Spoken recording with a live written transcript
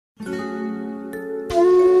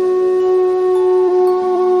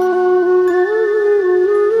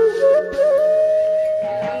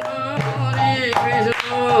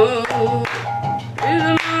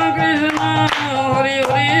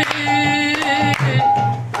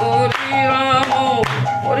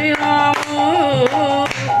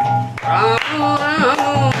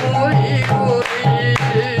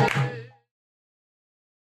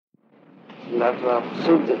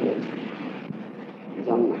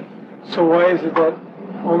So why is it that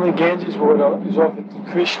only Ganges water is offered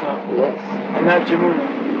to Krishna and not Jamuna?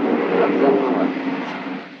 Not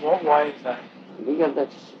Jamuna. Why is that? Because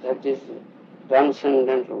that is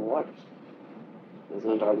transcendental water. It's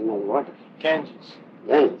not ordinary water. Ganges.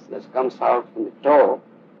 Ganges, that comes out from the toe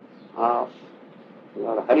of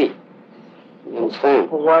Lord Hari. You understand?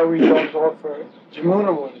 But why we don't offer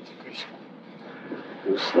Jamuna water to Krishna?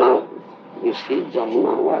 Krishna, you see,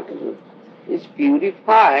 Jamuna water is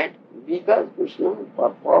purified because Krishna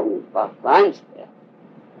performed pastimes there.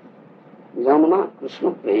 Jamuna,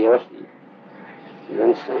 Krishna prayers. You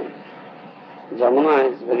understand?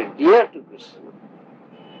 Jamuna is very dear to Krishna.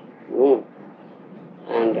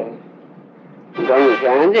 And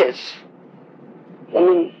Ganges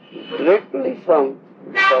coming directly from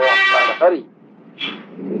the power of Lord Hari.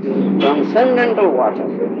 It is transcendental water,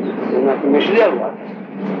 not material water.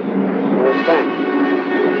 You understand?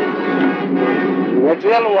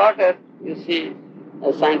 Material water, you see,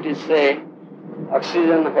 as scientists say,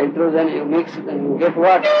 oxygen, hydrogen, you mix it and you get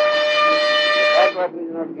water. That water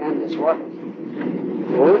is not Ganges water.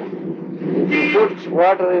 If you put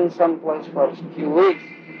water in some place for a few weeks,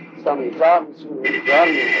 some germs will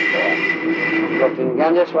germinate there. But in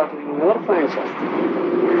Ganges water you never find something.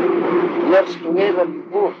 Years together you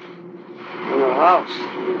put in your house.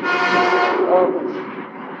 Always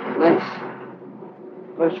nice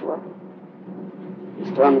fresh water.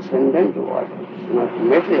 It's transcendental water, not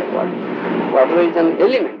material water. Water is an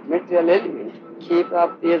element, material element. Keep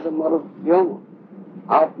up there the marut vyoma.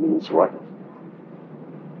 Up means water.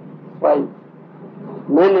 5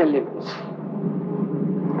 main elements.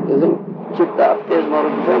 Isn't it? Chitta, Tej,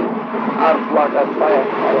 Marut, Vyoma. Earth, water, fire,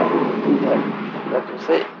 ether. That you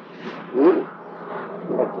say.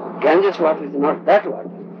 But Ganges water is not that water.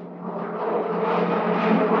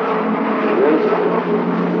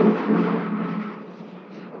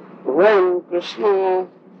 When Krishna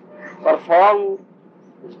performed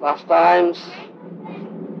his pastimes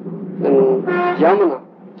in Jamuna,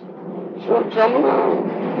 so Jamuna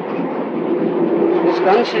is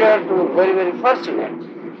considered to be very, very fortunate.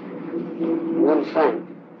 You understand?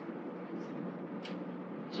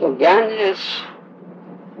 So Ganges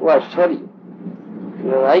was sorry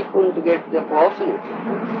because I couldn't get the opportunity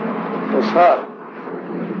to serve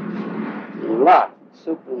Lord,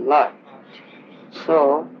 Supreme Lord.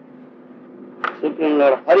 So Supreme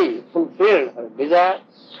Lord Hari fulfilled her desire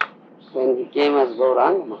when he came as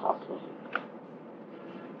Gauranga Mahaprabhu.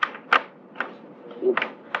 He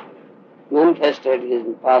manifested his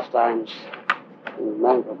pastimes in the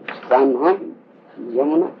bank of Sanham,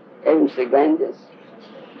 Yamuna, aims the Ganges,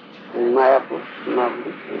 in Mayapur,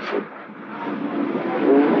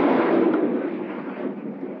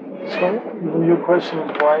 So your question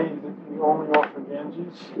is why we only offer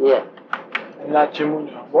Ganges? Yeah. And not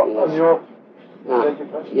Jamuna. What on your is that your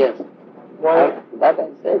question? Yes. Why? That I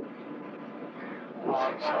said.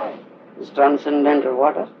 It's transcendental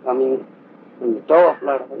water coming from the toe of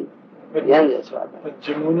Lord Hari. Ganges water. But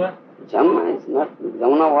Jamuna? Jamuna is not.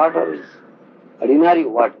 Jamuna water is ordinary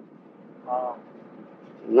water.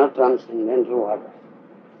 Not transcendental water.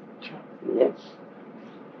 Yes.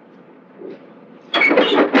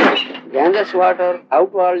 Ganges water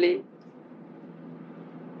outwardly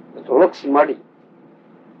it looks muddy.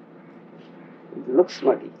 It looks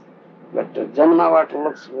muddy. But Jamuna water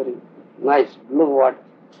looks very nice, blue water.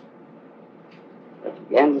 But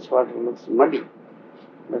Ganges water looks muddy.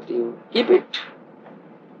 But you keep it,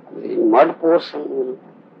 the mud portion will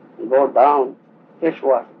go down, fresh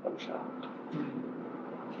water comes out.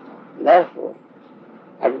 Therefore,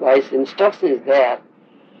 advice, instruction is there,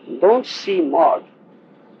 don't see mud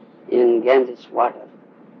in Ganges water.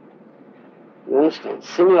 You understand?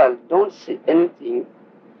 Similarly, don't see anything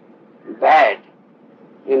bad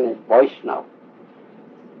in a Vaishnava.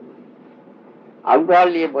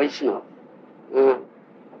 Outwardly a Vaishnava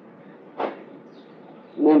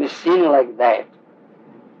may be seen like that,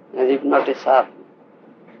 as if not a sadhu.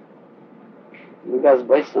 Because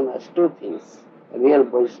Vaishnava has two things, real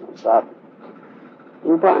Vaishnava sadhu,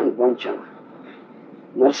 Rupa and Vanchana,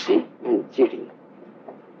 mercy and cheating.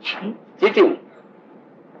 Cheating.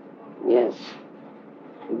 Yes.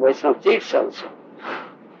 Vaishnava cheats also.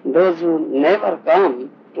 Those who never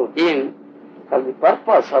come to him for the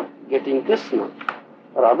purpose of getting Krishna,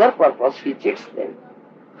 for other purpose, he cheats them.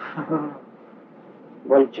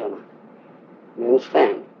 Vanchana. You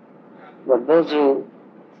understand? But those who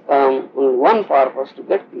come with one purpose to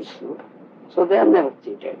get Krishna, so they are never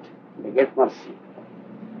cheated. They get mercy.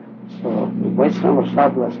 So Vaishnava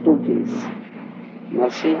sadhu has two things,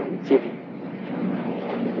 mercy and cheating.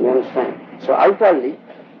 You understand? So outwardly,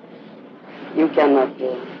 you cannot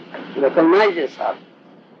recognizes her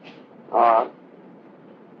or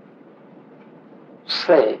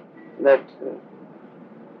say that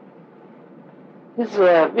his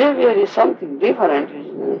behavior is something different,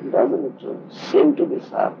 it doesn't seem to be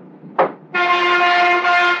sadhu.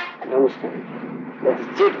 You understand? That is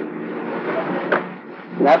cheating.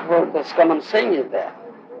 Therefore, this common saying is there.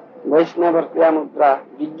 Vaishnava Priyamudra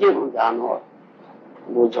Vijjano Jano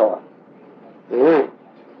Bhujo. A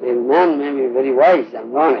man may be very wise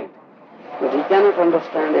and learned, but he cannot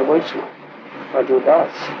understand a Vaishnava, what he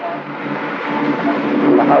does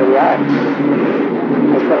and how he acts.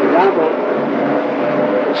 As for example,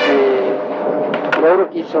 Gour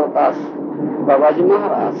Kishore Das, Babaji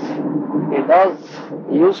Maharaj,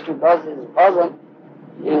 he used to do his bhajan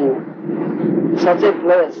in such a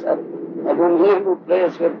place, an abominable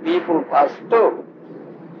place where people pass through.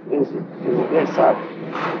 Is a great sadhu.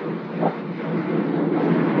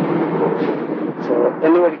 So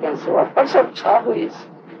anybody can say, what sort of sadhu is?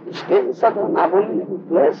 He stays in such an abominable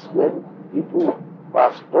place where people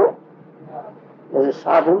pass through. There's a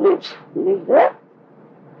sadhu lives there.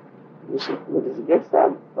 You see, it is a great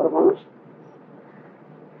sadhu, Paramahansa.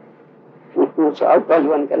 So how come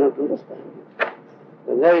one cannot understand?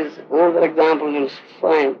 So there is another example you'll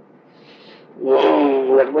find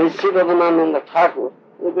that when Srimad Thakur,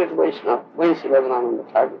 the great Vaishnava, when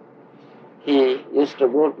Srimad Thakur, he used to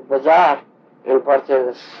go to bazaar and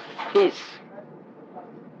purchase fish.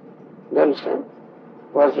 You understand?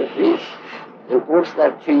 Purchase fish and puts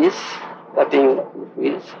that fish, cutting the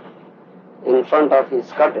fish, in front of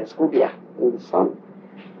his cottage, kutia, in the sun.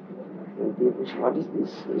 And people say, what is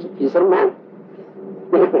this? He's a fisherman.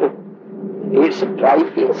 It's a dry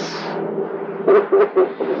fish.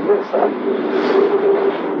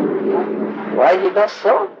 Why he does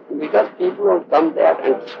so? Because people will come there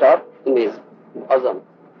and stop in his bosom.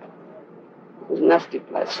 It's a nasty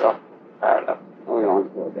place, so I don't want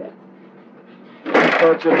to go there.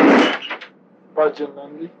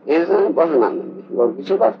 Bhajanandi. He is a Bhajanandi. Gaur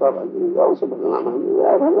Kishore Baba is also Bhajanandi. They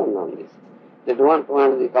are Bhajanandis. They don't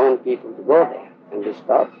want the common people to go there and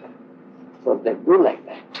disturb them. So they do like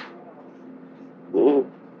that. So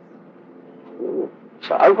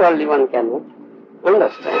outwardly one cannot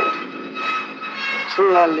understand.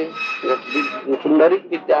 Similarly, that Pundarik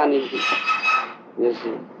Vidyanidhi, you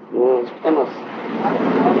see, is famous.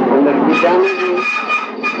 Pundarik Vidyanidhi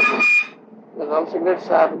is also great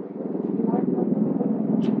sadhu.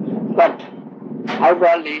 But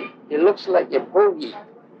outwardly, he looks like a bhogi.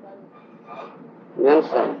 You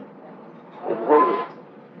understand? A bhogi.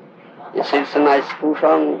 He sits in a nice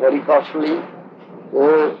cushion, very costly.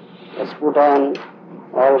 He's put on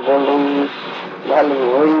all golden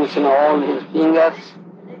rings in all his fingers.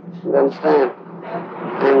 You understand?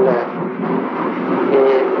 And he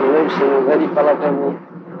lives in a very palatable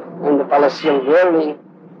and the palatial dwelling.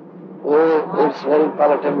 It's very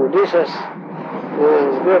palatable dishes.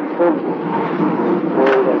 It's good food.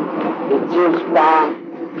 And he chews palm,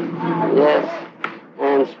 yes,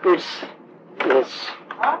 and spits his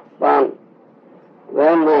palm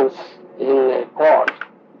remnants in a pot.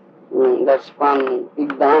 That's palm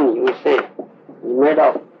igdani, you say. It's made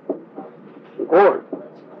of gold.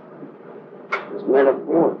 It's made of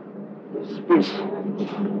gold. It spits in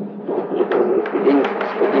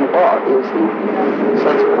pot, you see.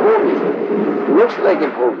 Such a bhogi. Looks like a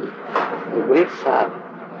bhogi. The great sadhu.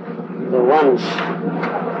 The ones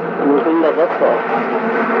Govinda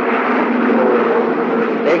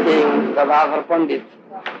taking Gadadhar Pandit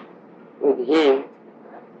with him,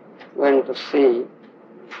 went to see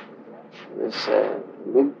this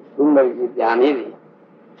big Pundarik Vidyanidhi.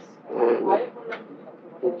 And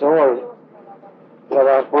he told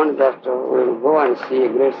Gadadhar Pandit that we will go and see a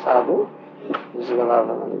great sadhu. This is Gadadhar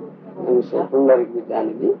Pandit. And he said, Pundarik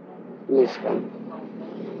Vidyanidhi, please come.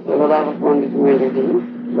 So Gadadhar Pandit went with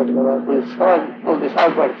him, but Gadadhar Pandit saw all these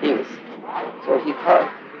outward things. So he thought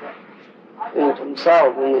in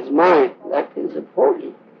himself, in his mind, that is a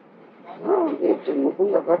bhogi. No, if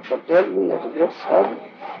Mukunda Bhatta tell me that a great sadhu,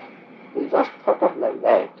 he just thought of like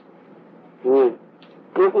that. Mukunda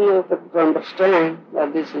Bhatta to understand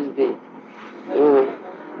that this is the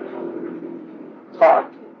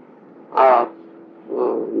thought of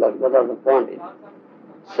that Gadadhar Pandit.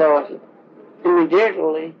 So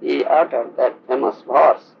immediately he uttered that famous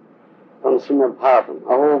verse from Srimad Bhagavatam,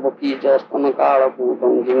 Aho Bapija Stamakara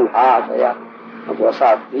Putam Jinghataya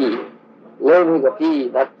Apasatvi Levigati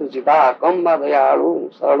Dattujita Kamba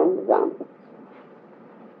Dayalu Saranam Jam.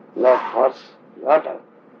 That verse he uttered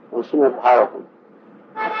from Srimad Bhagavatam.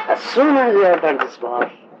 As soon as he uttered this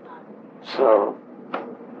verse, so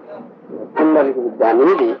Pundarik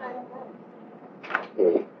Vidyanidhi,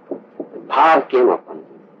 power came upon him.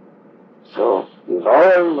 So he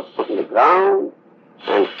rolled on the ground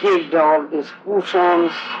and kicked all these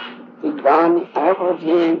cushions, kicked down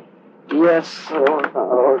everything, tears rolled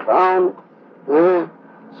down.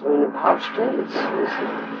 So in a power state, you see.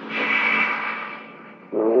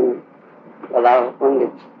 When Radha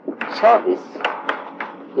Pandit saw this,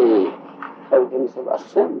 he felt himself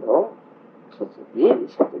ashamed. Oh, such a great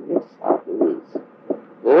sadhu is.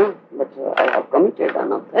 But I have committed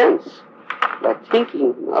an offense by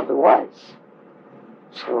thinking otherwise.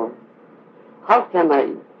 So, how can I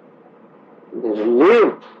be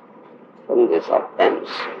relieved from this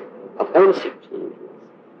offensive thing?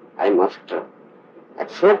 I must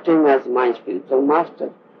accept him as my spiritual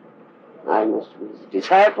master. I must be his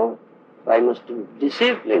disciple. I must be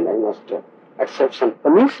disciplined. I must accept some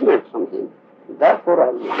punishment from him. Therefore, I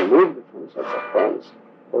was removed from such offense.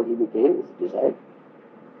 So he became his disciple.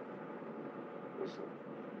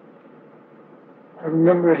 I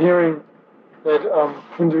remember hearing that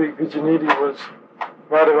Pundarik Vijayanidhi was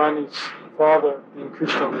Radharani's father in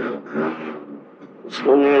Krishna Lila.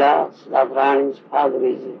 Krishna Lila, Radharani's father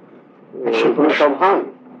is Vrishabhan.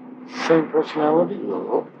 Same personality?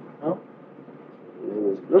 No. No? His name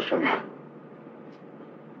is Vrishabhan.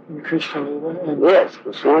 In Krishna Lila? And yes,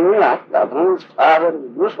 Krishna Lila, Radharani's father is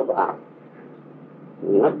Vrishabhan.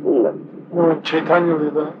 Not Pundarik. no, in Chaitanya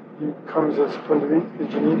Lila, he comes as Pundarik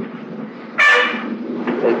Vijayanidhi.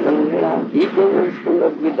 He came as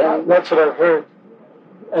Pundarik. That's what I've heard.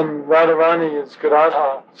 And Radharani is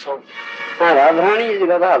Gadadhar, so... Radharani is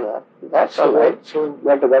Gadadhar. That's all right. So,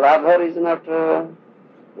 but Gadadhar is not...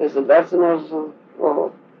 that's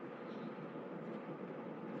not...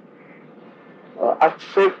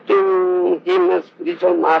 accepting him as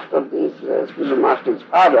spiritual master, spiritual master's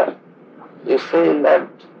father, is saying that...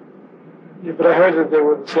 Yeah, but I heard that they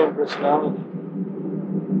were the same personality.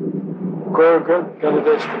 Gour,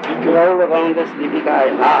 Ganades, all around this Deepika I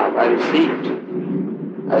have, I will see it.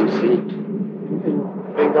 I will see it. In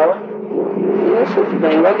Bengali? Yes, it's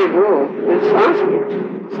Bengali too. It's Sanskrit.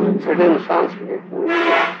 It's written in Sanskrit.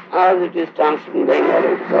 As it is translated in Bengali,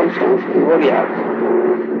 it's also translated in Oriya.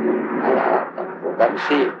 I will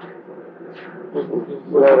see it.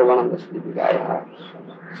 Whatever one of the Deepika I have.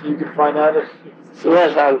 So you can find out if...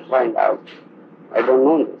 Yes, I will find out. I don't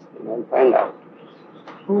know this thing. I will find out.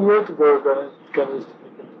 Who wrote the Gour Ganades?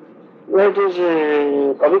 Well, it is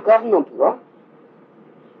Kavi Karnapura.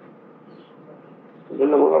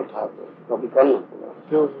 Villamangal Thakur. Kavi Karnapura.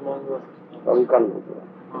 Kavi Karnapura.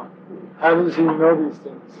 How does he know these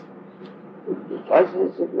things? Because he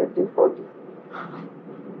is a great devotee.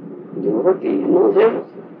 Devotee knows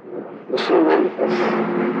everything. Krishna manifests.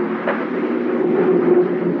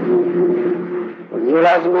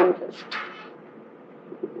 Leela is manifest.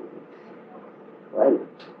 Why not?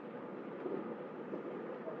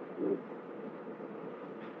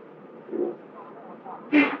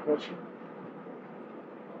 Question?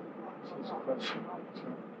 Question.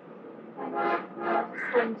 I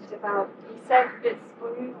just wondered about, you said that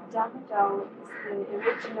Swarup Damodar is the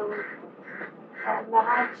original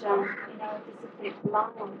Maharaja in our disciplic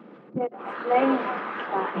line. Can you explain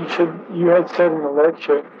that? You had said in the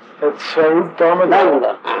lecture that Swarup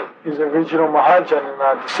Damodar is the original Maharaja in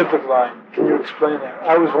our disciplic line. Can you explain that?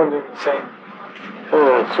 I was wondering the same.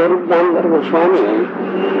 Swarup Damodar Swami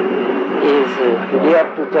is dear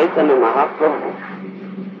to Chaitanya Mahaprabhu.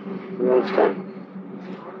 You understand?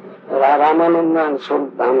 Ramananda and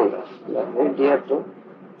Swarup Damodar, they are very dear to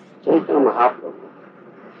Chaitanya Mahaprabhu.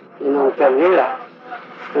 In Kerala,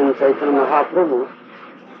 when Chaitanya Mahaprabhu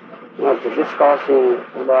was discussing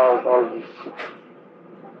about all this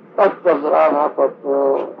Tattva, Radha Tattva,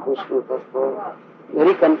 Krishna Tattva,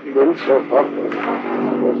 very confidential topic. They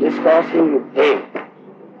were discussing with them,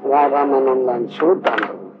 Ramananda and Swarup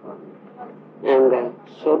Damodar. And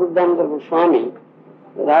Swarup Damodar Goswami,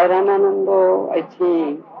 Ramananda, I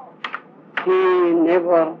think, he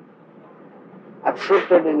never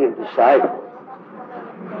accepted any disciple.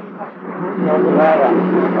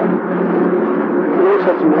 No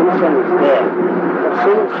such mention is there. But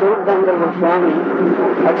since Swarup Damodar Goswami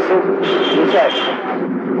accepts disciple,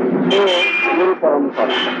 so Guru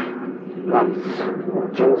Parampara comes.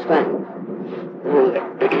 You understand?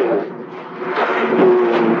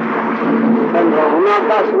 And Raghunath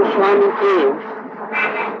Goswami came,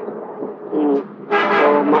 so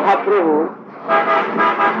Mahaprabhu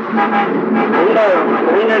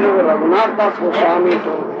handed over Raghunath Goswami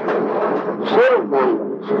to Swarup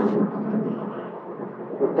Damodar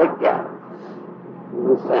to take care. You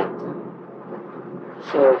understand?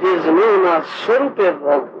 So he is known as Swarupa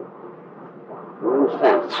Raghu. You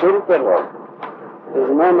understand? Swarupa Raghu. is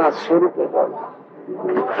known as Swarupa.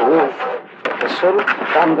 Swarup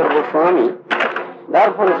Damodar Goswami,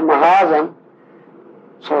 therefore is Maharaja,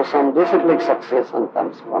 so some disciplic succession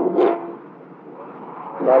comes from him.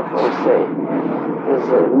 Therefore say, is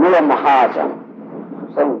Mula Maharaja,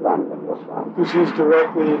 Swarup Damodar Goswami. Because he's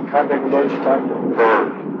directly in contact with Lord Chaitanya.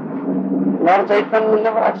 Lord Chaitanya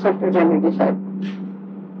never accepted any disciple.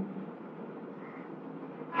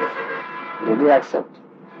 Did he accept?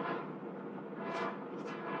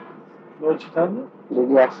 Lord Chaitanya? Did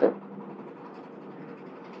he accept?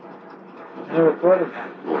 I never thought of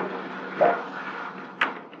that.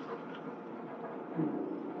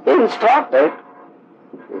 He instructed,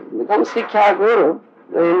 become Sikkha Guru.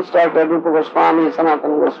 They instructed Rupa Goswami,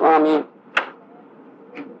 Sanatana Goswami.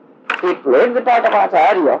 He played the part of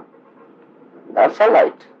Acharya. That's all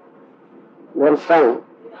right. You understand?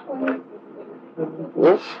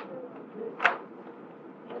 Yes?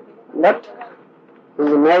 But he is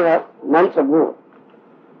never mantra guru.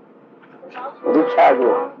 Diksha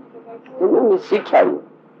guru. He may be Sikkha guru.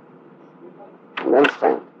 You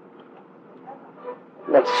understand?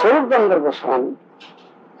 That Swarup Damodar Goswami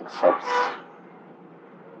accepts.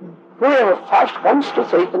 Whoever first comes to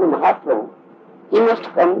Chaitanya Mahaprabhu, he must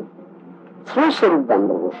come through Swarup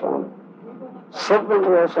Damodar Goswami. Swarup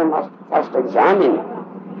Damodar Goswami must first examine.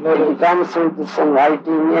 If he comes with some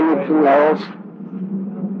writing, anything else.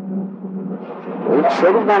 If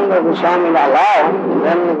Swarup Damodar Goswami will allow,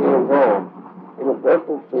 then he will go. He will go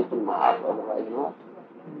to Chaitanya Mahaprabhu, otherwise not.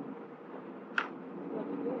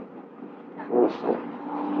 Understand?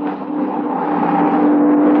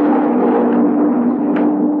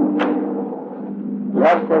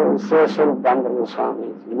 Therefore, we say Swarup Damodar Goswami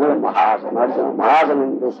is more Maharaja, not just Maharaja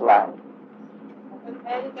in this life. I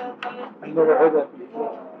never heard that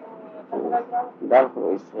before.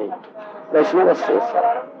 Therefore, we say, let's never say so.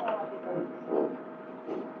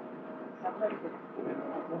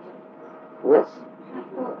 Yes?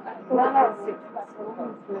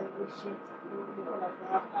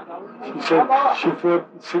 She said she thought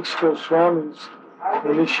 6 Goswamis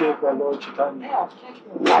initiated by Lord Chaitanya.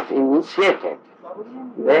 Not initiated.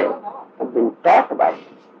 They have been taught by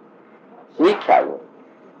him. Sikkha Guru.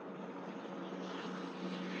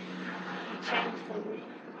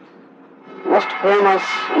 Most famous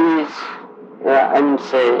is,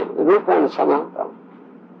 Rupa and Sanatana.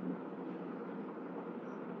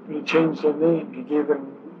 He changed their name. He gave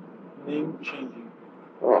them name changing.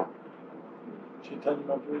 Oh. Chaitanya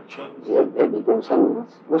Mahaprabhu changed Yes, they became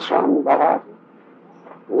sannyas. Goswami, Bharati.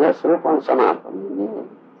 Yes, Rupa and Sanatana.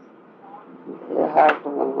 They have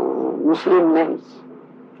Muslim names.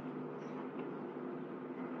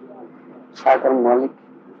 Sakar Malik.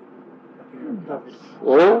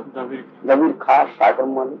 David Khar, Sakar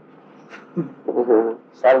Malik.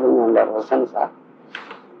 Serving under Hassan Shah.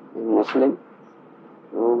 Muslim.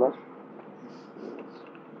 Remember?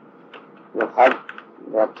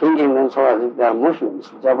 They are thinking themselves as if they are Muslims,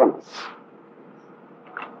 Javanas.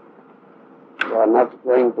 They are not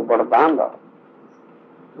going to Bardanda.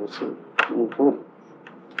 You see, in Puri.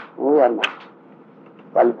 We are not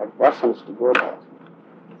qualified persons to go there.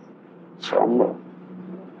 So,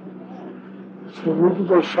 So Rupa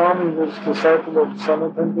Goswami was disciple of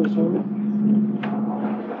Sanatana Goswami?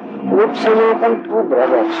 Rupa Sanatana, two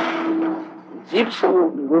brothers. Jeev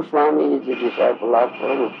Sanatana Goswami is a disciple of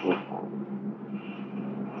Rupa Goswami.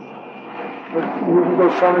 But Rupa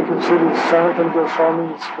Goswami considers Sanatana Goswami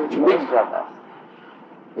his spiritual Big brother.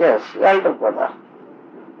 Yes, elder brother.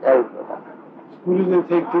 Elder brother. Who did they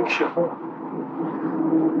take Diksha from?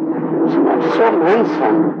 It's not so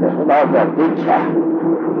mentioned about the Diksha.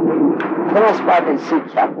 First part is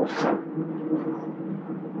Sikkha person.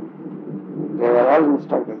 They were all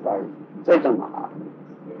instructed by Chaitanya Mahaprabhu.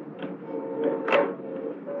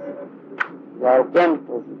 They came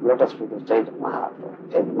to lotus feet of Chaitanya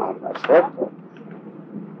Mahaprabhu. Chaitanya Mahaprabhu said that.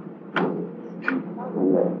 And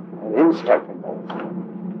they were instructed by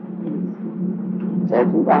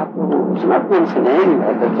Chaitanya Mahaprabhu. It's not mentioned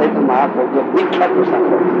anywhere that Chaitanya Mahaprabhu gave Diksha to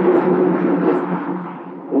somebody.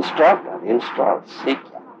 Instructor installed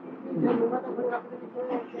Sikkha.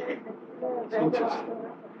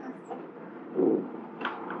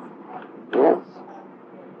 Yes.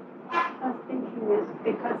 I was thinking that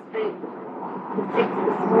because the 6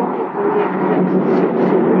 Goswamis only accepted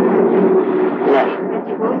the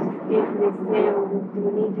devotees business now, do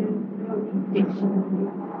we need diction?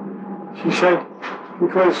 She said,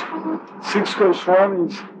 because 6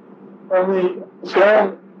 Goswamis only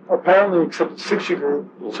can apparently accept Siksha Guru,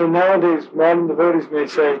 so nowadays modern devotees may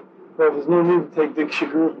say, well, there's no need to take Diksha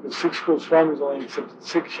Guru because 6 Goswamis only accepted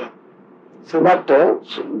Siksha. So but they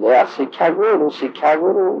are Sikkha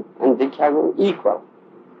Guru and Diksha Guru equal.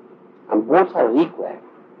 And both are equal.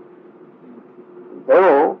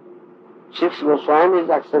 Though 6 Goswamis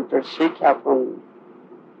accepted Sikkha from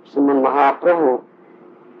Srimad Mahaprabhu,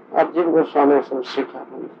 Arjun Goswami accepted Sikkha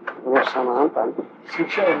from Goswami.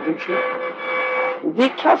 Siksha and Diksha?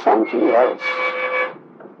 Diksha something else.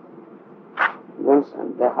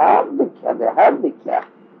 They have Diksha.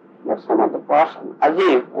 But some other person, as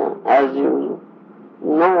you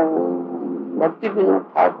know, Bhakti Vinod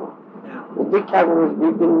Thakur, the Diksha Guru is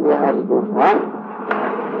Bipin Bihari Goswami.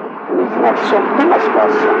 He is not so famous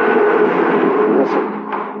person.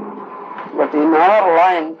 But in our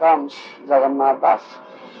line comes Jagannath Das,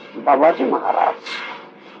 Babaji Maharaj.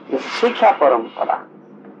 The Sikkha Parampara.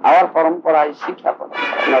 Our Parampara is Sikkha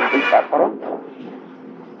Parampara, not Diksha Parampara.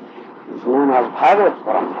 It's known as Bhagavad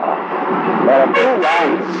Parampara. There are two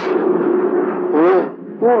lines.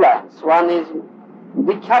 One is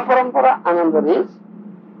Diksha Parampara, another is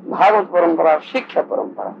Bhagavad Parampara, Sikkha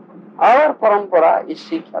Parampara. Our Parampara is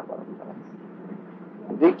Sikkha Parampara.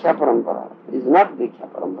 Diksha Parampara is not Diksha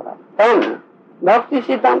Parampara. And Bhakti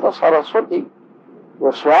Siddhanta Saraswati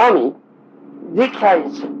Goswami, Diksha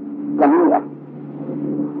is coming up.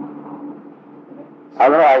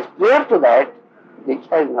 Otherwise, prior to that,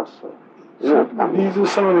 Diksha is not so. These are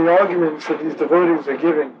some of the arguments that these devotees are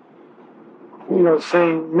giving.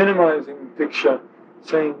 Saying, minimizing Diksha,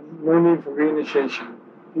 saying no need for reinitiation.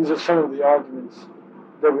 These are some of the arguments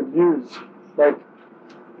they would use. Like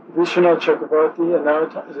Vishwanath Chakravarti and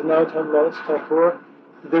Narottam Das Thakur,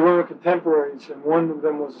 they were contemporaries, and one of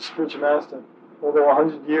them was a spiritual master, although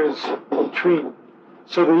 100 years between.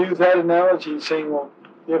 So they use that analogy, saying, well,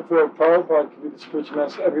 therefore Prabhupada could be the spiritual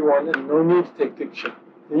master of everyone, and no need to take Diksha.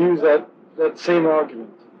 They use that same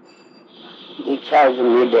argument. Diksha is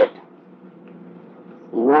needed.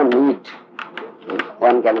 No need.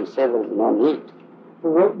 One cannot say there is no need.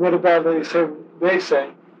 What about they say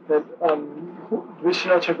that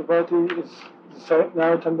Vishwanath Chakravarti is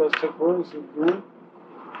Narottam Das Thakur, is his guru?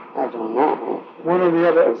 I don't know. One or the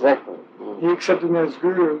other. Exactly. He accepted him as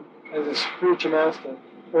guru, as a spiritual master,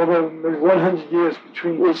 although there's 100 years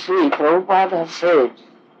between. You see, Prabhupada has said,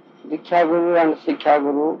 Diksha Guru and Sikkha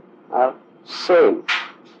Guru are same.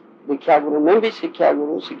 Diksha Guru may be Sikkha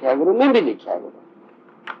Guru may be Diksha Guru.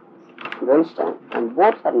 You understand? And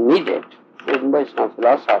both are needed. In Vaishnava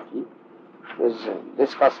philosophy,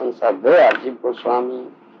 discussions are there. Jiva Goswami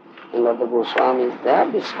and other Goswamis, they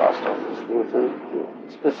have discussed all these things. And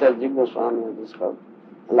especially Jiva Goswami has discussed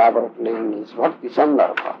elaborately in his Bhakti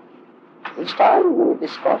Sandarbha. This time we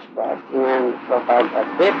discussed that, even prepared that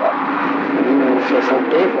paper, even session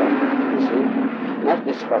paper, you see, not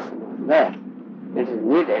discussing there. It is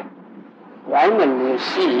needed. Primarily, you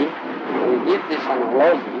see, we give this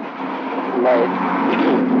analogy, like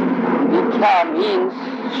Diksha means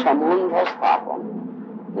Samandha Sthapan,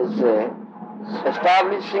 is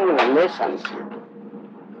establishing a relationship.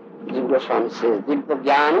 Jiva Goswami says, Divya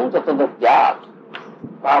Jnanam Jatadavyat,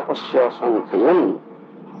 Papasya Sankhayam,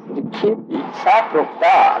 Dikhi Diksha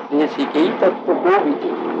Prokta, Desikei Tattva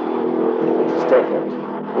Goviti. It is stated.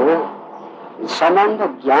 Samandha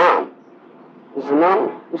Jnana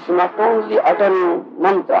is not only uttering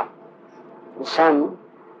mantra. Some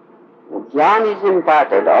Jnana is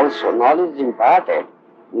imparted also, knowledge is imparted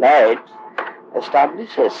that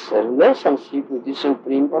establishes a relationship with the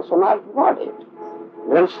Supreme Personality Godhead.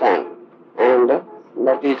 You understand? And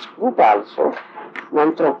that is proof also.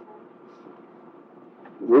 Mantra,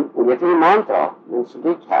 getting mantra means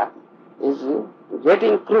Diksha is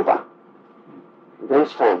getting Krupa. You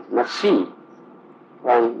understand? Mercy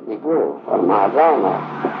from the Guru or Maharaja,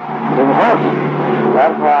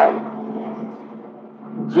 therefore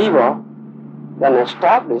Jiva then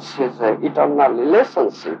establishes an eternal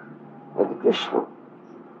relationship with Krishna.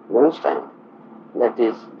 You understand? That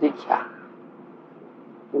is Diksha.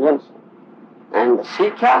 You understand? And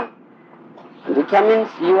Sikkha means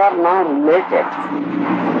you are now related.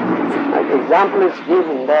 An example is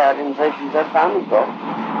given there in Chaitamrita.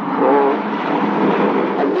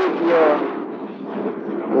 As if your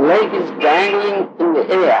leg is dangling in the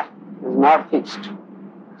air, is not fixed.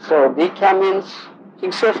 So Diksha means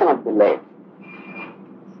fixation of the leg.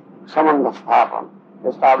 Samandha Sthapan,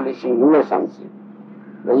 establishing relationship.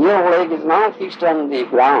 Your leg is now fixed on the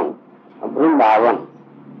ground of Vrindavan.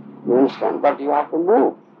 You understand? But you have to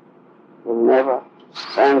move. You never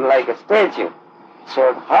stand like a statue.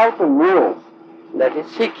 So how to move, that is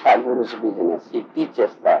Sikkha Guru's business. He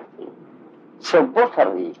teaches that thing. So both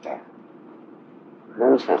are equal. You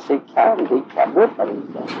understand? Sikkha and Diksha, both are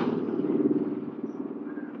equal.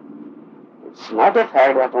 It's It's not a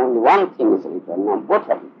fact that only one thing is required, no, both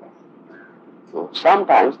are required. So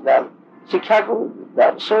sometimes the Shiksha Guru,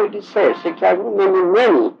 so it is said, Shiksha Guru may be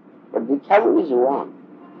many, but Diksha Guru is one,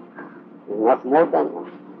 not more than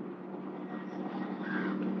one.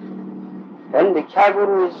 When Diksha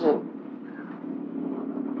Guru is,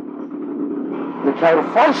 Diksha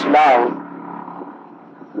Guru falls down,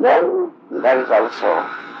 then there is also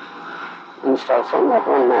instruction that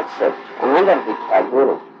one accept another Diksha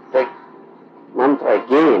Guru, take mantra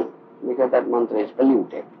again, because that mantra is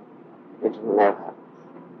polluted. It will never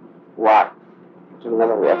work. It will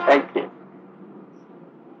never be effective.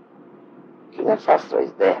 That Shastra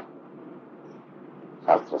is there.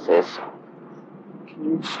 Shastra says so. Can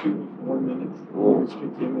you excuse me for 1 minute? Can you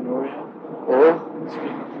speak to him in Oriya?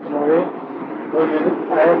 Speak in Oriya? 1 minute.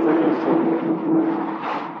 I have to do something.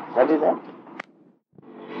 What is that?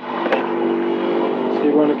 So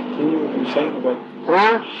you want to continue what you're saying about...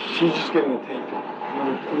 Huh? She's just getting a tape.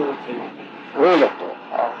 Another tape. Another tape.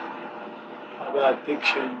 About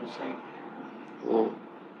Diksha, you were saying.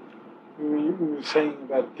 We were saying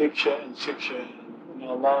about Diksha and Siksha in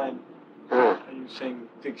our line. Are you saying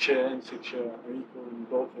Diksha and Siksha are equal in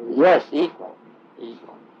both? Yes, equal.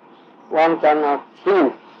 One cannot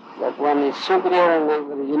think that one is superior and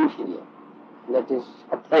another is inferior. That is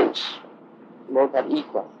offense. Both are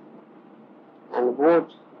equal. And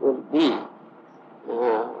both will be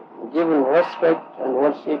given respect and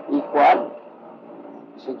worship equal.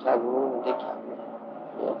 Siksha Guru and Diksha Guru.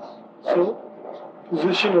 Yes. So,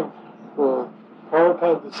 position of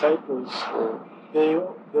Prabhupada disciples, they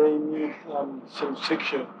need some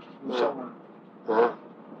Siksha from someone.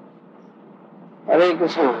 Hare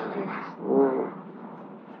Krishna.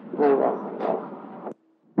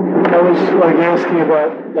 I was asking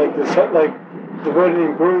about devotee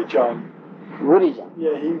named Gurijan. Gurijan.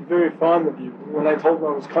 Yeah, he's very fond of you. When I told him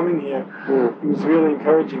I was coming here, he was really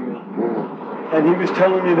encouraging me. And he was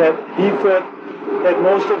telling me that he thought that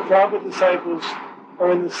most of Prabhupada disciples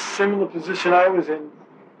are in the similar position I was in,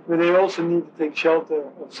 where they also need to take shelter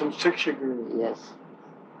of some Siksha Guru. Yes.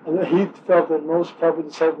 And he felt that most Prabhupada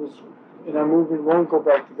disciples in our movement won't go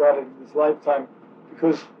back to God in this lifetime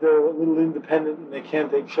because they're a little independent and they can't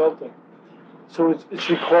take shelter. So it's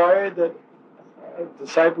required that a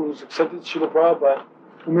disciple who's accepted Srila Prabhupada,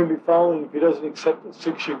 who may be following, if he doesn't accept a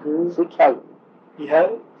Siksha Guru, he has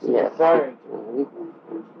it. It's required.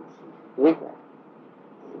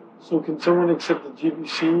 So can someone accept the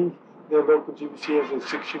GBC, their local GBC, as a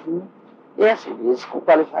Siksha Guru? Yes, it is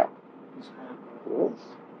qualified. Yes.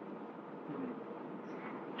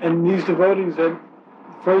 And these devotees that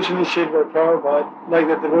first initiated by Prabhupada, like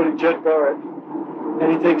that devotee Jed Bharat,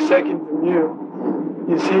 and he takes second from you,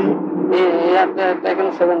 is he? He has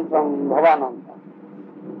taken second from Bhubaneswar.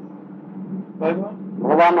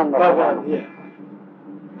 Bhubaneswar, yeah.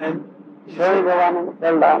 And Swami Bhubaneswar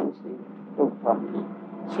fell down, he took from me.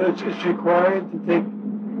 So it's required to take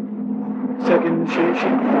second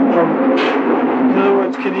initiation from, in other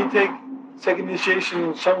words, can he take second initiation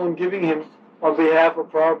with someone giving him on behalf of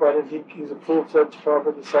Prabhupada if he's a full-fledged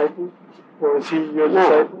Prabhupada disciple? Or is he your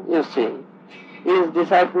disciple? You see, he is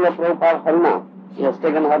disciple of Prabhupada Harinam. He has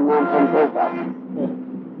taken Harinam from Prabhupada.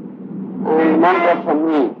 And mantra from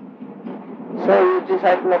me. So he is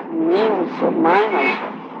disciple of me also, mine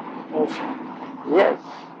also. Yes,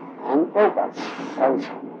 and Prabhupada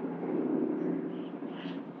also.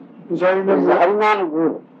 Because I remember... He is Harinam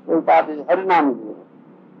Guru. Prabhupada is Harinam Guru.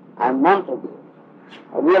 I am Mantra Guru.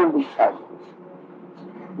 A real Diksha Guru.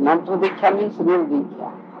 Mantra Diksha means real Diksha.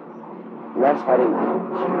 That's Harinam.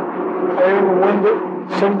 I remember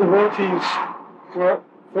some devotees were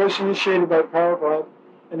first initiated by Prabhupada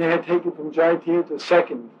and they had taken from Jayatita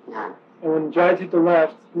second. Yeah. And when Jayatita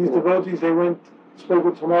left, these devotees, they spoke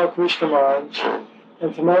with Tamal Krishna Maharaj,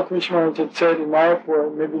 and Tamal Krishna Maharaj had said in Mayapur,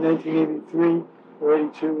 maybe 1983 or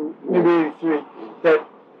 82, maybe 83, that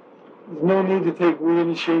there's no need to take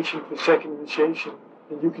re-initiation for second initiation,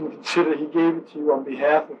 and you can consider he gave it to you on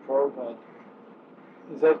behalf of Prabhupada.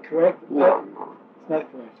 Is that correct? No. It's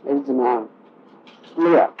not correct. It's not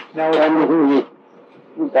clear. Now it's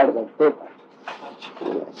you got the paper.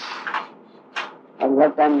 Yes. And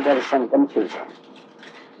that time there is some confusion.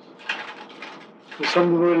 So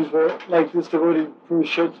some devotees were, like this devotee,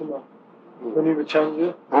 Purushottama,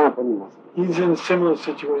 Punivachandra, he's in a similar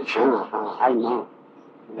situation. I know.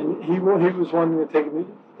 And he was wanting to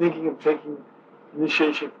thinking of taking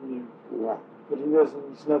initiation from you. Yeah. But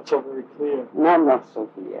it's not so very clear. No, not so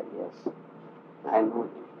clear, yes. I know.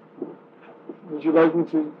 Would you like me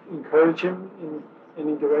to encourage him in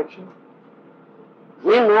any direction? He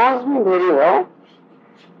knows me very well.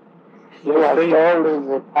 He has told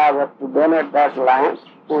his father to donate that land,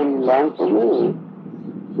 holy land to me.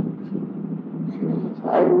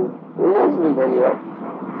 I knows me very well.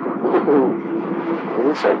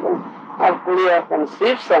 He said, how clear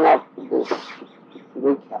conception of this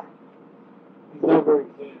Buddha. Not very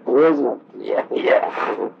clear. It was not clear,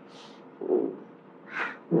 yeah.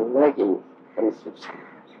 Lacking conception.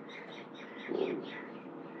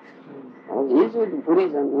 He's with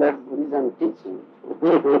Buddhism, let Buddhism teach him.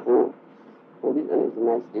 Buddhism is a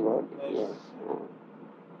nice devotee, yes.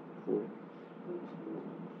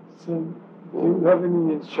 So, do you have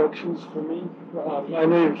any instructions for me? I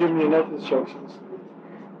know you've given me enough instructions.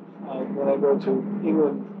 When I go to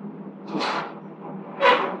England, just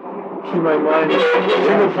keep my mind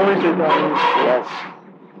single pointed on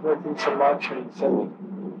working some moksha and sending.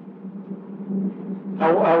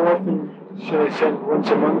 How often should I send? Once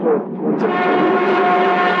a month or once every 2 weeks?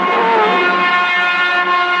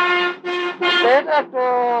 Better to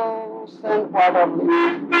send quarterly.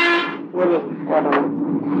 Quarterly.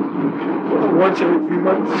 Once every 3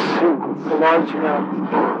 months? A large amount.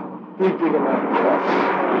 Big amount.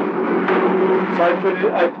 So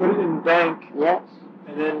I put it in bank. Yes.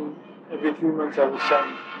 And then every 3 months I will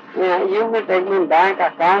send. Yeah, you may take me bank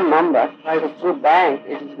account number. Through bank,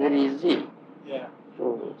 it is very easy. Yeah.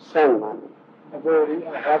 To send money. I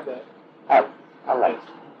have that. I like it.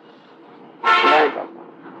 Bank account.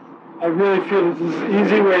 I really feel this is an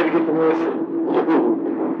easy way to get the mercy.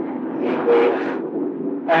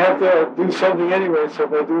 I have to do something anyway, so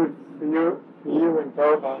if I do it for you and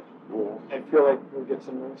Prabhupada, I feel like we'll get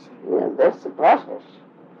some mercy. Yeah, that's the process.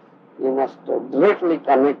 You must directly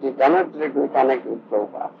connect. You cannot directly connect with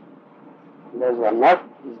Prabhupada. Those are not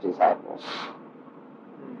his disciples.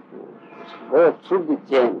 Go through the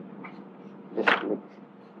chain, district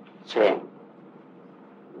chain.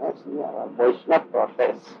 That's the Vaishnava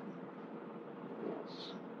process.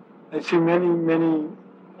 Yes. I see many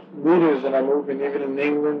leaders that are moving, even in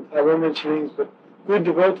England. I won't mention names, but good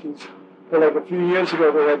devotees. But like a few years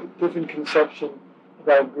ago, they had a different conception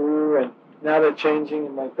about Gour, and now they're changing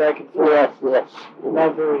and like back and forth. Yes.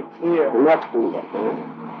 Not very clear. Not clear.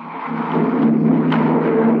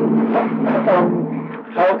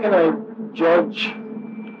 How can I judge?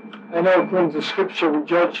 I know according to scripture we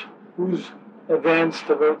judge who's advanced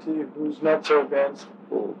devotee, who's not so advanced.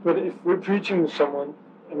 But if we're preaching to someone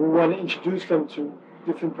and we want to introduce them to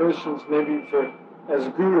different persons, maybe as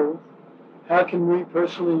guru, how can we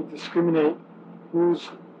personally discriminate who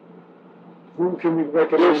can we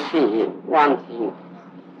recommend? You see, one thing,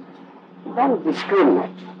 don't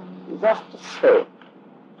discriminate, just say.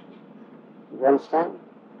 You understand?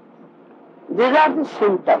 These are the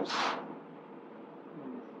symptoms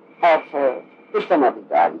of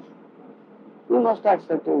Uttamadhikari. You must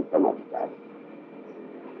accept Uttamadhikari.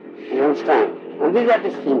 You understand? And these are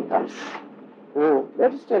the symptoms.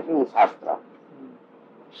 That is taken in Shastra.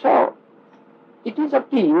 So, it is up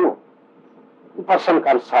to you, the person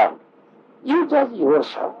concerned. You judge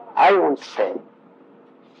yourself. I won't say,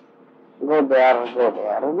 go there or go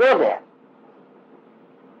there or go there.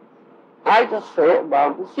 I just say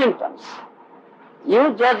about the symptoms.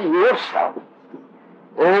 You judge yourself,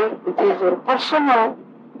 and it is your personal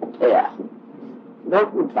affair.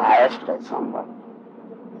 Don't be biased by someone.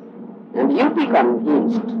 And you be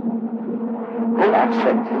convinced and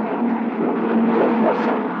accept that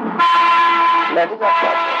person. That is a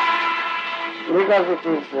process. Because it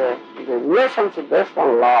is the relationship based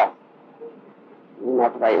on love,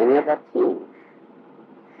 not by any other thing.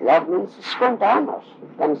 Love means spontaneous.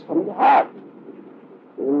 It comes from the heart.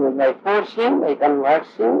 Even by forcing, by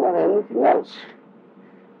conversing, or anything else.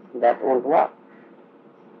 That won't work.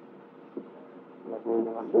 That will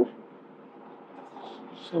never do.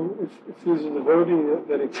 So if there's a devotee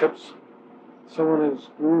that accepts someone as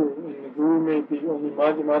guru, and the guru may be only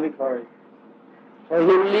Madhyamadikari, So he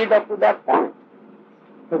will lead up to that point.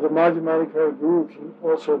 but the Madhyamadikari guru can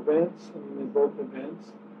also advance, they both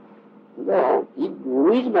advance. No, if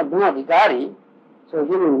Guru is Madhyamadikari, so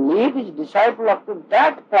he will lead his disciple up to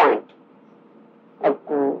that point, up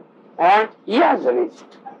to point he has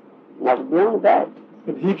reached, not beyond that.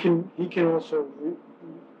 But he can also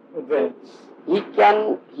advance. He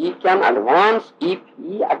can advance if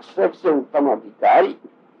he accepts the Uttamadhikari.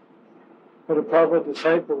 But a proper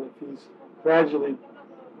disciple, if he's gradually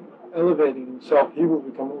elevating himself, he will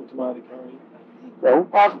become Uttamadhikari.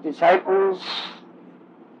 Prabhupada's disciples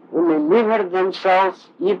will deliver themselves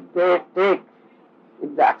if they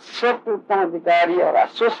accept Uttamadhikari or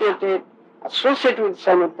associate with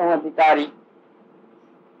some Uttamadhikari,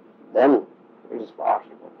 then it is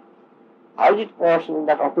possible. How is it possible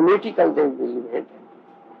that automatically they will be liberated?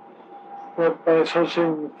 But by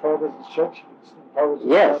associating with Prabhupada's instructions, Prabhupada's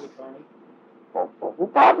Yes. Adhikari,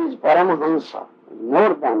 Prabhupada is Paramahansa,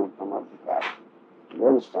 more than Uttamadhikari. You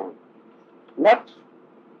understand? But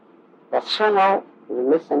personal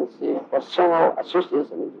relationship, personal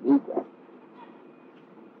association is weaker.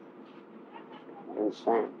 You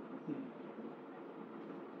understand?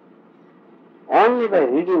 Only by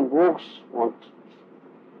reading books won't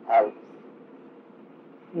help.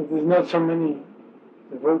 if there's not so many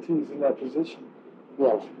devotees in that position.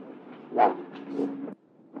 Yes. Yeah.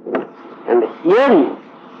 And hearing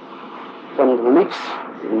from the lips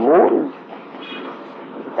is more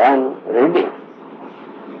than reading.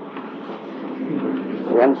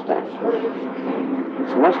 You understand?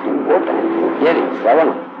 It's most important, hearing,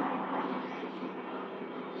 Shravana.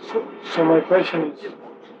 So my question is,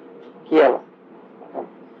 Hear.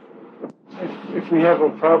 if we have a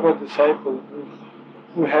Prabhupada disciple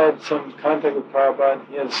who had some contact with Prabhupada,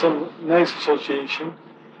 he has some nice association,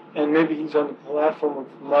 and maybe he's on the platform of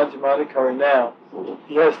Madhyamadikara now,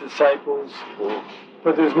 he has disciples,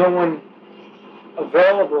 but there's no one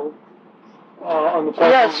available on the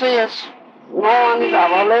platform Yes. No one is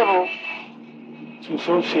available to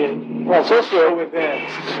associate to associate with that.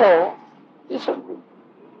 So, he should be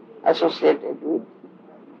associated with,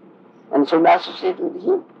 and should associate with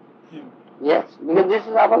him. Yeah. Yes, because this is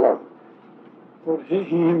available. But he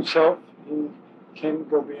himself, he can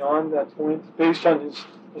go beyond that point based on his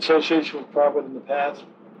association with Prabhupada in the past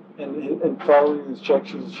and following the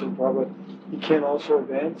instructions of Prabhupada. He can also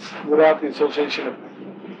advance without the association of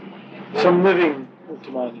some living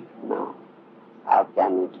Uttamadi. No. How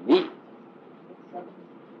can it be?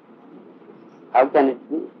 How can it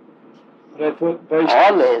be? But I thought based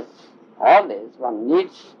Always one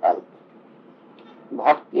needs help.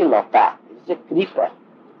 Bhakti lata is a creeper.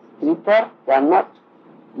 Creeper cannot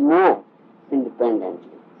move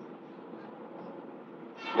independently.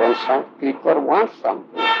 When creeper wants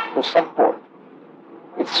something to support,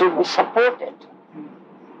 it should be supported.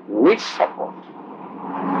 Needs support.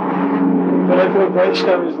 But I thought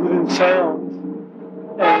Vaishnavas live in sound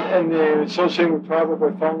and they're associating with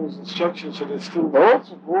Prabhupada by following his instructions, so they're still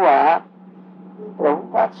Those who are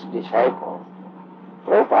Prabhupada's disciples,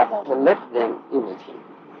 Prabhupada has left them everything.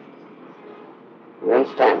 You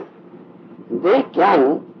understand? They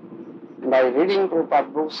can, by reading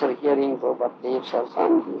Prabhupada books or hearing Prabhupada tapes or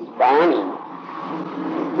something, Bani,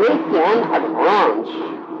 they can advance.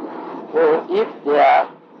 So if they are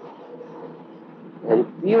very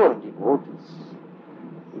pure devotees,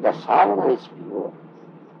 the sadhana is pure.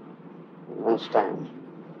 You understand?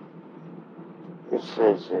 It's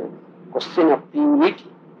a question of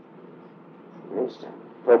purity. You understand?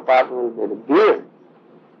 Prabhupada will be revealed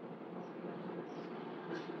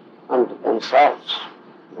unto themselves.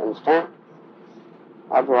 You understand?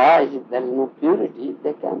 Otherwise, if there is no purity,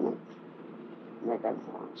 they cannot make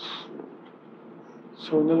advance.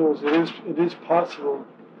 So in other words, it is possible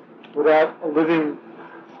without a living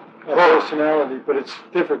personality, but it's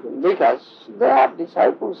difficult. Because they are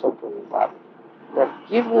disciples of Prabhupada.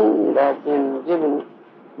 They have been given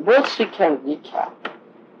both Sikha and Diksha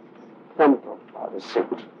from Prabhupada,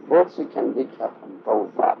 received both Sikha and Diksha from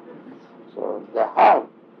Prabhupada. So they have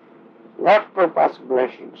lot Prabhupada's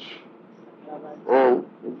blessings. And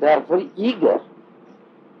they are very eager.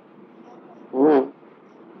 And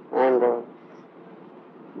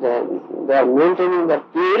they are maintaining their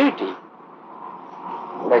purity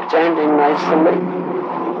by chanting nicely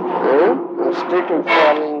and strictly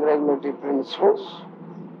following regulative principles.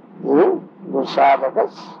 Good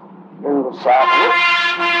sadhakas, doing good sadhana.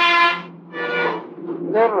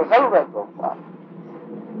 They are held by Prabhupada.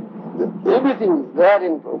 Everything is there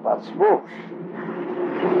in Prabhupada's books.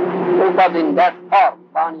 Prabhupada in that form,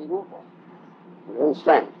 Bani Rupa. You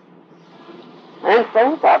understand? And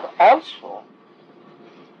Prabhupada also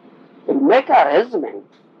will make arrangement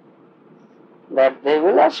that they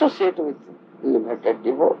will associate with limited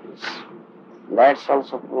devotees. That's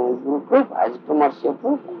also Guru Kripa, as to mercy of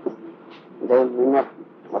Prabhupada. They will be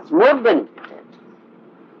much more benefited.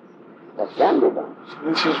 That can be done. So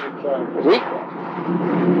this is required. Required.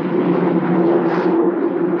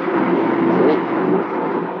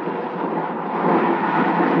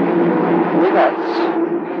 Because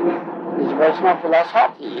this Vaishnava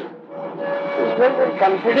philosophy is very, very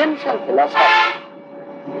confidential philosophy.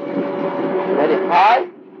 Very high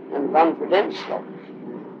and confidential.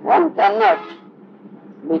 One cannot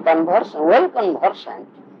be well conversant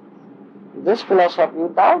with this philosophy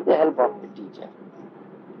without the help of the teacher.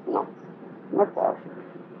 No, not possible.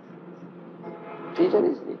 Teacher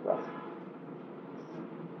is required.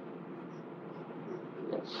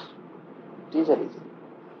 Yes, teacher is required.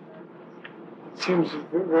 seems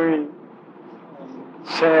very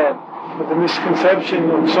sad, but the misconception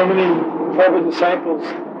of so many Prabhupada disciples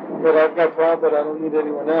that I've got Prabhupada, I don't need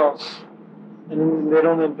anyone else, and they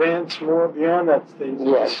don't advance more beyond that stage.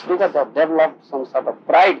 Yes, because they've developed some sort of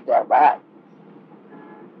pride thereby.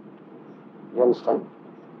 You understand?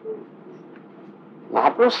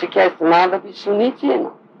 Mahaprabhu Sikhaisthanadapi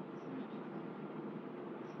Sunichena.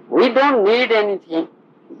 We don't need anything.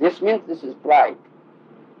 This means this is pride.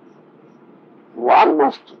 One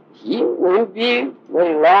must, he will be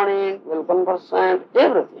very learned, well conversant,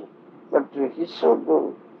 everything. But he should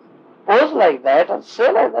pose like that or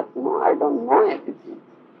say like that, no, I don't know anything.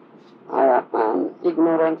 I am an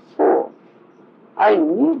ignorant fool. I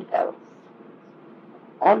need help.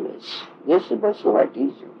 Always. This is what I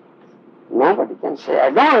teach you. Nobody can say,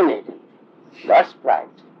 I don't need it. That's pride.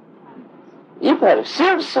 If I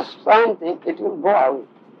receive something, it will go out.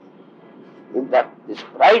 If this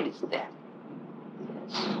pride is there.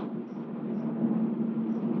 Yes.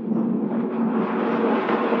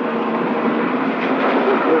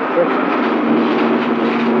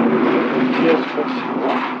 Yes, question.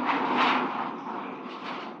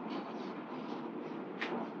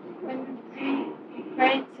 When we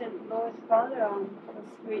pray to Lord Balaram for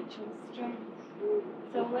spiritual strength,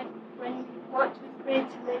 so what do we pray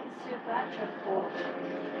to Lady Subhadra for?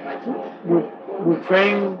 What do we pray for? We're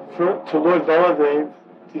praying to Lord Baladev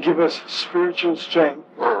to give us spiritual strength.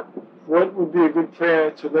 What would be a good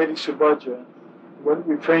prayer to Lady Subhadra? What are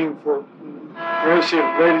we praying for? Mercy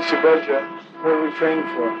of Lady Subhadra, what are we praying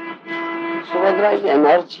for? Subhadra is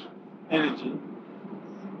energy. Energy.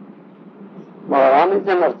 Balaram is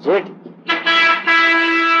energetic.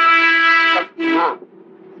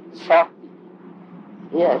 Soft.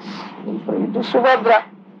 Yes. Pray to Subhadra.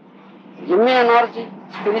 Give me energy,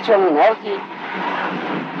 spiritual energy,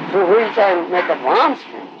 through which I will make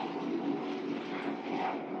advancement.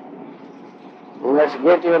 Unless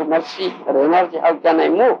get your mercy or energy, how can I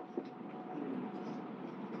move?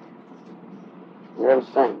 You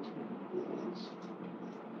understand?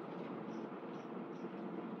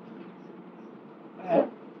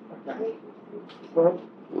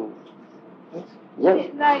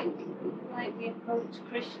 Yes. Like we approach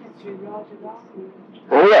Krishna through Radharani.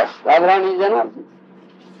 Yes, Radharani is energy.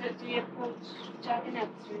 So do you approach Jagannath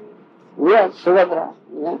through? Yes, Subhadra.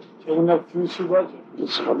 Yes. Jagannath through Subhadra.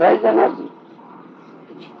 Subhadra is energy.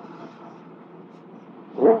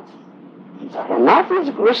 Yes. Jagannath is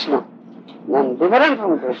Krishna, none different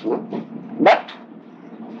from Krishna, but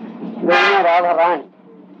there is no Radharani.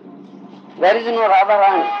 There is no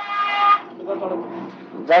Radharani.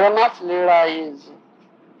 Jagannath's Leela is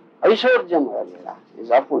Aishwarjamaya Leela,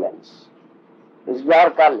 is opulence, is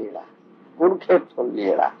Dwarka Leela, Kurukshetra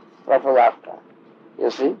Leela, Rathayatra.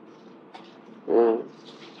 You see?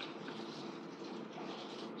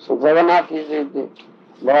 So Jagannath is with the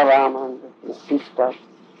Balaram and his sister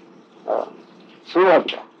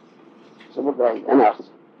Subhadra. Subhadra is energy.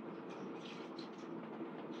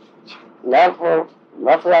 Therefore,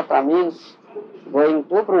 Rathayatra means going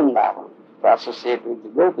to Vrindavan to associate with the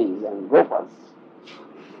gopis and gopas.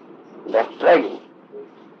 They are dragging.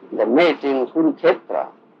 They met in Kurukshetra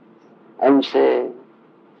and say,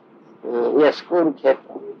 yes,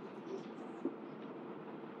 Kurukshetra,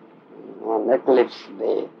 on eclipse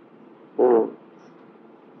day. And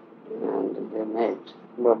they met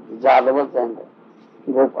both the Jadavas and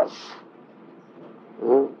gopas.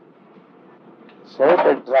 So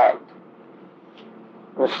they dragged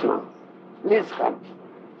Krishna, please come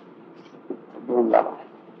to Vrindavan.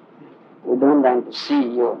 We don't want to see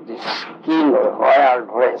you, this king of royal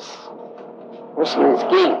dress. Krishna is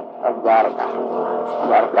king of Dwarka.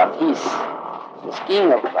 Dwarka is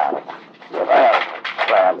king of Dwarka, the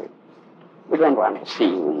royal. We don't want to see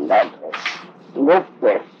you in that dress. Go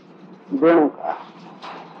there, Benuka.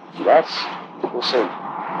 That's who said,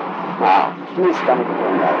 now, please come to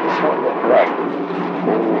Vrindavan. So they dragged.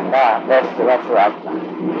 And that's the Rathayatra.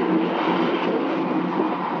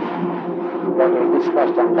 That we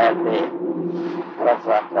discussed on that day,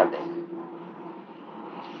 Rathayatra day.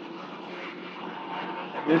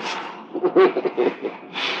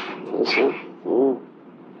 You see,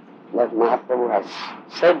 that Mahaprabhu has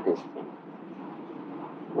said this thing.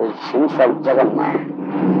 It's himself Jagannath.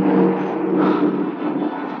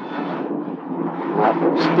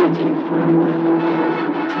 Mahaprabhu's teaching.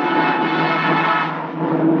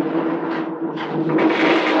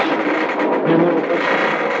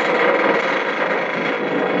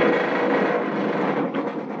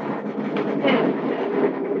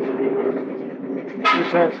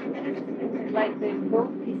 Like the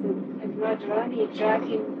gopis Radharani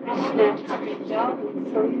dragging Krishna to Vrindavan,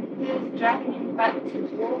 so who's dragging him back to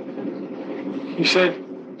Dwarka? You said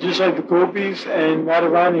just like the gopis and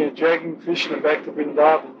Radharani are dragging Krishna back to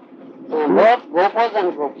Vrindavan. Both gopas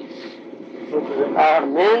and gopis. Are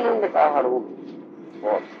men and are women.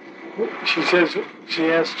 Both.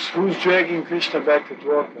 She asks, who's dragging Krishna back to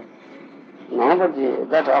Dwarka? Nobody.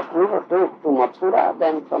 That Akrura took to Mathura,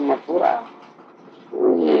 then from Mathura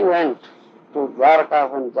he went to Dwarka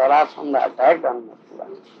when Jarasandha attacked on Mathura.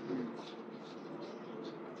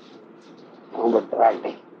 Nobody dragged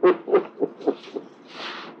him.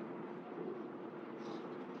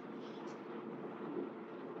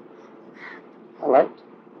 All right?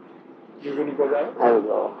 You're going to go there? I will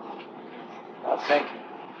go. Thank you.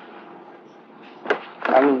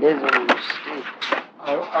 Coming days when you sleep.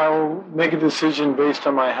 I will make a decision based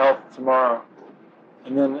on my health tomorrow,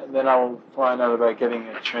 and then I will find out about getting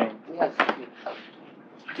a train. Yes,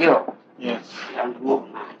 you. Yes. And move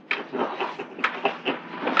now.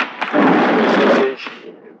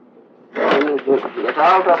 When you get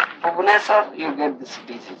out of Bhubaneswar, you get this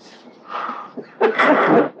disease.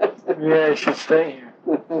 Yeah, I should stay here.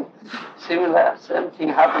 Similar, same thing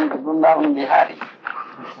happened to Vrindavan Bihari.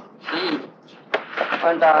 He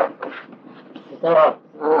went out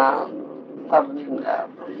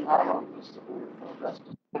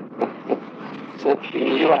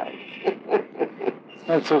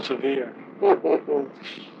Not so severe.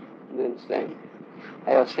 Then saying,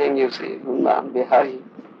 I was saying, you see, Vrindavan Bihari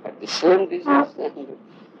had the same disease and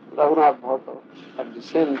Raghunath Bhatto had the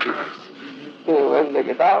same disease. When they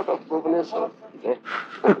get out of Bhubaneswar, they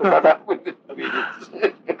got up with the disease.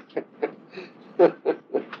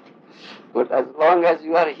 But as long as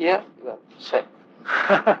you are here, you are safe.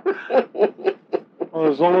 Well,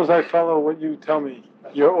 as long as I follow what you tell me,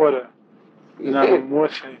 your order, then I'm more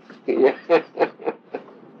safe. Yeah.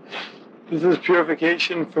 This is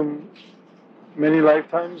purification from many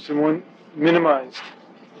lifetimes and one minimized.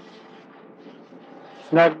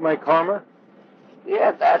 It's not my karma.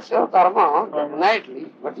 Yeah, that's your karma,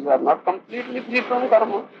 definitely, but you are not completely free from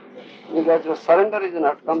karma, because your surrender is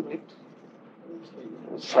not complete.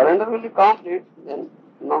 If surrender will be complete, then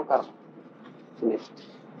no karma. Finished.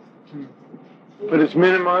 But it's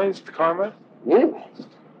minimized karma? Minimized.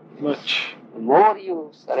 Much. The more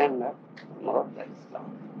you surrender, the more there is love.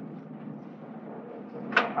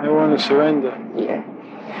 I want to surrender. Yeah.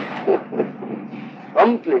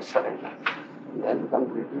 Complete surrender. Then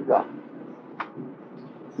completely gone.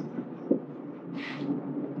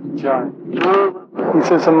 John. He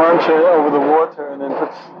says a mantra over the water and then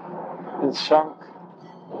puts his shank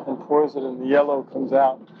and pours it and the yellow comes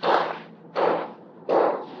out.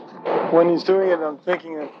 When he's doing it, I'm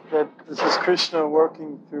thinking that this is Krishna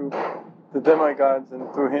working through the demigods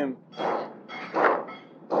and through him.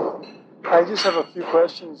 I just have a few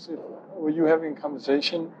questions. Were you having a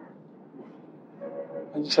conversation?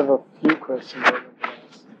 I just have a few questions I'd like to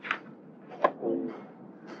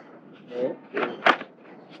ask. Right?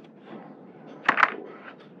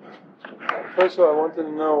 First of all, I wanted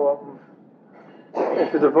to know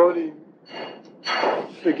if the devotee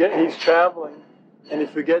he's traveling and he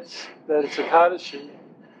forgets that it's Ekadashi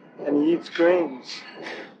and he eats grains,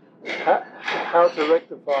 how to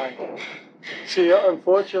rectify. See,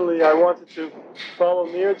 unfortunately, I wanted to follow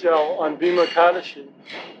Nirjal on Bhima Ekadashi,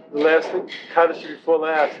 the last Ekadashi before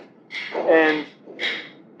last, and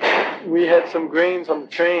we had some grains on the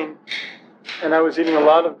train, and I was eating a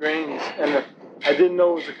lot of grains, and I didn't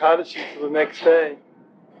know it was Ekadashi till the next day.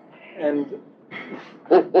 And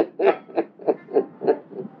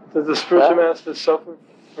does the spiritual master suffer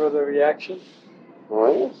for the reaction? Oh,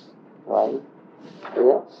 yes. Why?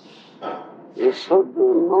 Yes. You should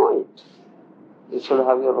know it. You should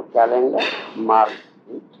have your calendar, mark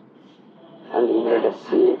it, and you need to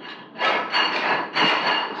see it.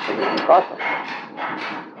 It should be important.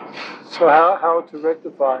 So how to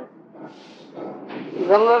rectify?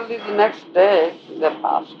 Generally the next day they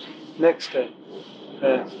fast. Next day.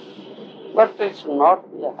 Yes. But it's not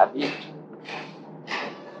a habit.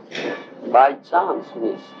 By chance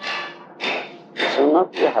means it should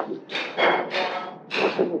not be a habit. You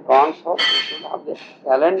should be conscious, you should have the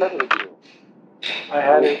calendar with you. I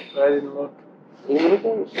had it, but I didn't look. Every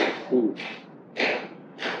day you should see.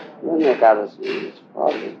 When Ekadashi is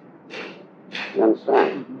falling. You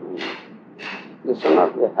understand? This should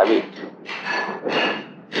not be a habit.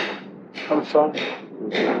 I'm sorry.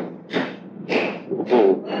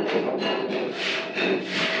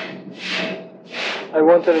 I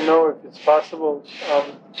wanted to know if it's possible.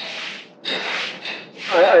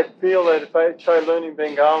 I feel that if I try learning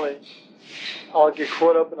Bengali, I'll get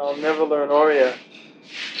caught up and I'll never learn Oriya.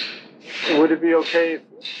 Would it be okay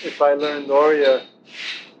if I learned Oriya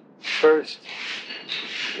first?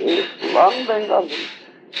 Learn Bengali.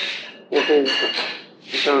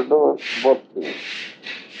 It will do both things.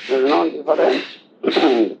 There is no difference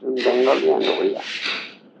between Bengali and Oriya.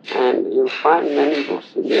 And you'll find many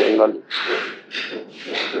books in Bengali.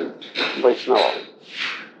 Vaishnava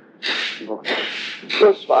books.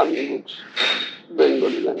 Swami books,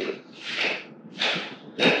 Bengali language.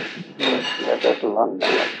 Better to learn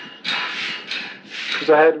Bengali. Because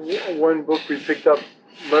I had one book we picked up,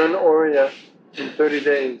 Learn Oriya in 30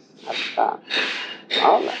 days. All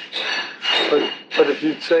right. But if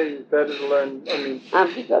you'd say it's better to learn,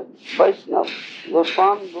 And because Vaishnava,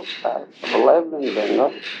 Goswami books are available in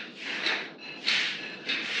Bengal.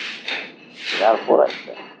 Therefore I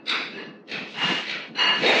say.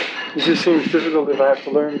 It just seems difficult if I have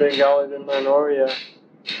to learn Bengali, then learn Oriya,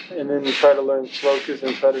 and then try to learn shlokas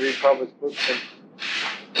and try to read Prabhupada's books.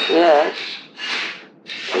 Yes.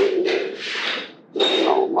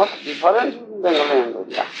 No, what difference between Bengali and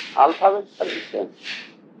Oriya? Alphabets are the same.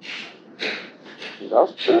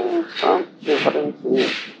 Just some difference in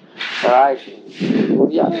writing.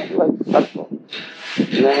 Oriya is like circle.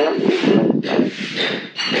 Bengali is like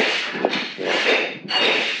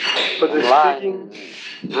but the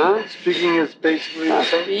speaking is basically the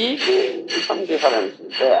same? Speaking, some difference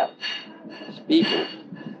is there. Speaking.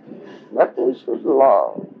 But we should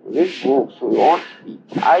love, read books, we won't speak.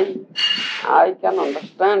 I can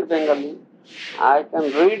understand Bengali, I can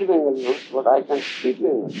read Bengali books, but I can speak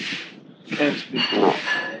Bengali. Can't speak? No.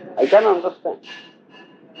 I can understand.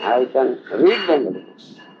 I can read Bengali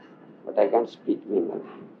books, but I can speak Bengali.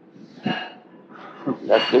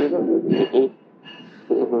 That's difficult with me.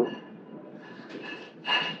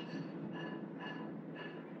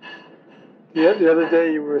 The other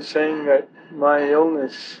day you were saying that my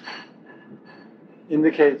illness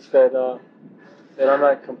indicates that I'm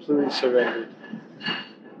not completely surrendered.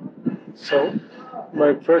 So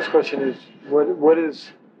my first question is, what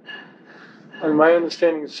is, in my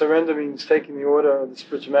understanding, surrender means taking the order of the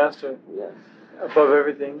spiritual master above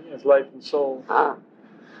everything as life and soul.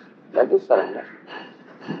 That is surrender.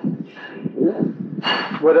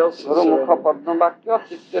 What else is surrender?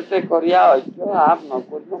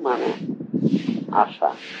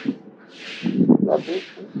 That is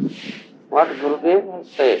what Gurudev has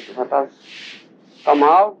said, what has come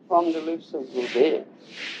out from the lips of Gurudev.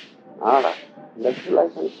 Alright, that's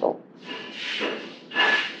life and soul.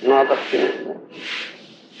 No other thing.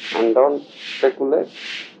 And don't speculate,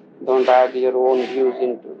 don't add your own views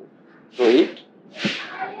into it.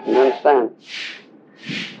 You understand?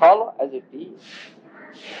 Follow as it is.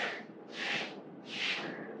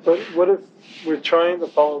 But what if we're trying to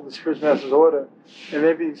follow the spiritual master's order, and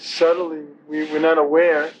maybe subtly we're not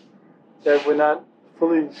aware that we're not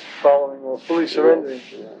fully following or fully surrendering?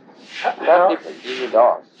 How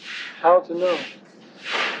to know?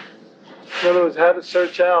 In other words, how to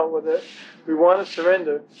search out whether we want to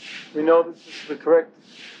surrender, we know that this is the correct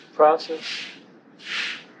process.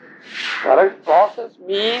 Correct process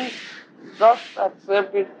means just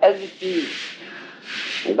accept it as it is.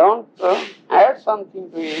 Don't add something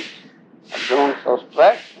to it. Don't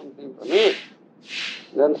subtract something from it.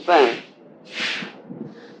 You understand?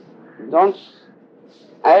 Don't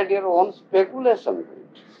add your own speculation to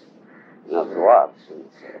it. In other words,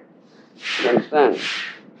 you understand?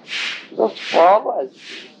 Just follow as it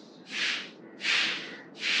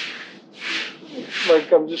is.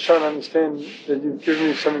 Like, I'm just trying to understand that you've given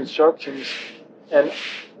me some instructions, and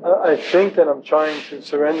I think that I'm trying to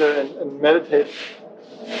surrender and meditate,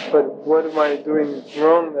 but what am I doing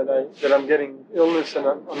wrong that I'm getting illness and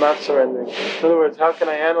I'm not surrendering? In other words, how can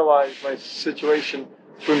I analyze my situation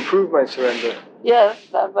to improve my surrender? Yes,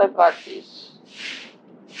 that by practice.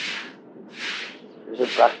 You should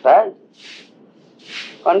practice.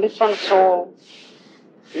 Conditioned soul,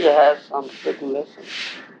 he has some speculation.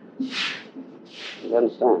 You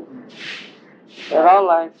understand? They're all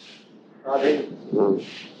like,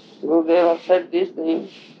 Gurudev has said this thing,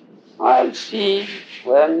 I'll see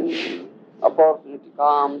when opportunity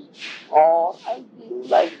comes, or I'll do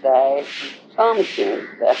like that, something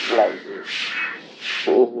that's like this.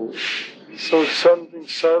 So something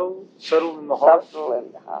settled in the heart? Subtle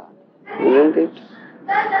in the heart, isn't it?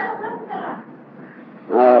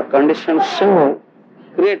 Conditioned soul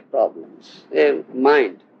create problems, their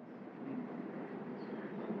mind.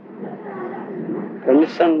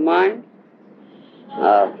 Conditioned mind,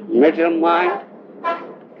 material mind,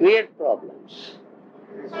 create problems.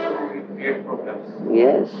 Create problems.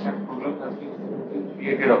 Yes. And problem has been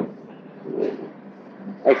created also.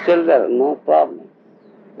 Actually, there is no problem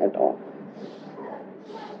at all.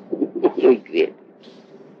 We create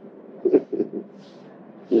it.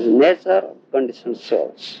 This is nature of conditioned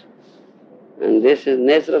souls. And this is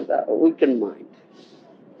nature of the wicked mind.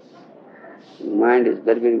 Mind is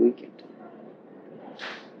very, very wicked.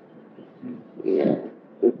 Yeah.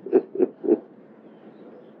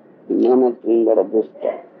 Mana tum bada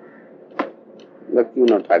dusta.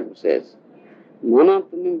 Bhaktivinoda Thakur says, Mana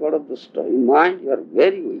tumi bada dusta. In mind you are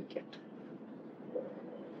very wicked.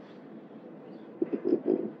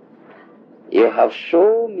 You have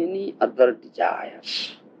so many other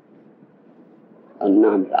desires.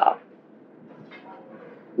 Annamra.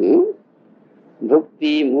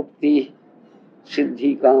 Bhukti, mukti,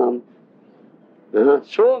 siddhi, kam.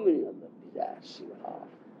 So many other desires you have.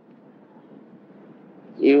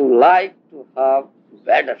 You like to have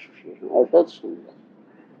bad association, also sangha.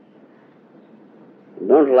 You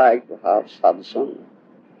don't like to have sadhusanga,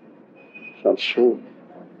 satsanga.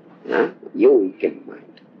 You wicked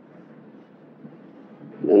mind.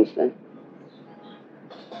 You understand?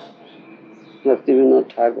 Bhaktivinoda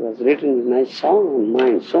Thakur has written a nice song on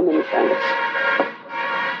mind, so many songs.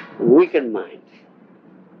 Wicked mind.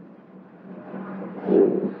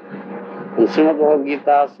 In Srimad Bhagavad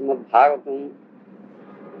Gita, Srimad Bhagavatam,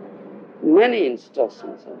 many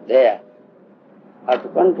instructions are there how to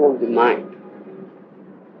control the mind.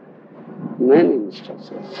 Many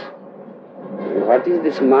instructions. What is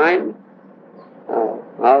this mind?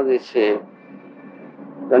 How this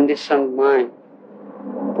conditioned mind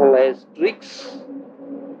plays tricks.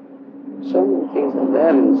 So many things are there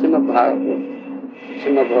in Srimad Bhagavatam,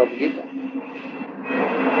 Srimad Bhagavad Gita.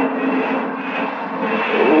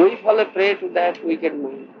 We fall a prey to that wicked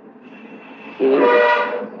mind.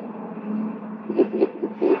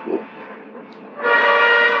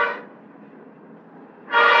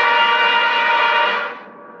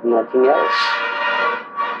 Nothing else.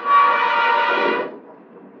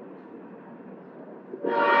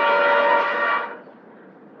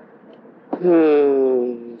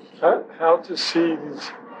 How to see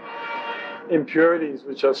these impurities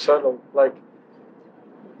which are subtle, like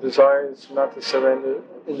desires not to surrender,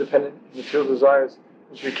 independent material desires,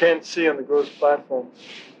 which we can't see on the gross platform.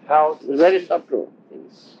 How to very subtle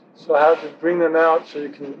things. So how to bring them out so you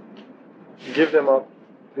can give them up,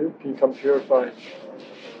 to become purified.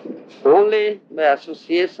 Only by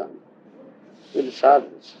association with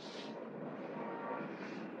sadhus.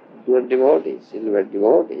 You are devotees,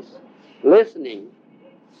 listening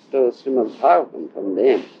to Srimad Bhagavatam from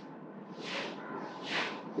them.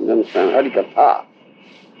 You understand? Harikatha.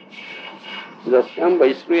 Jasyam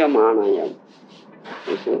Vaisruyamanayam.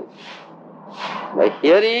 You see? By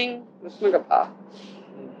hearing Krishna Katha,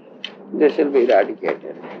 this will be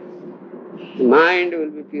eradicated. The mind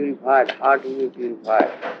will be purified, heart will be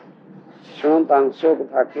purified. Shravantam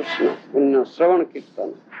Sokatha Krishna, Punya Sravana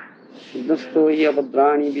Kirtan, Dustohi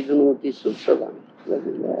Abhadrani Vidunoti Sutsadan. That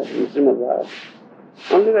is there in Srimad Bhagavatam.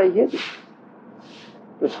 Only by hearing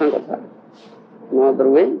Krishna Katha. No other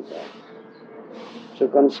way is there. So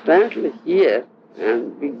constantly hear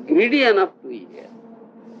and be greedy enough to hear.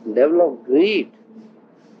 Develop greed.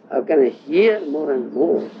 How can I hear more and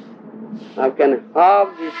more? How can I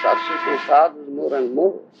have these association sadhus more and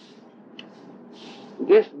more?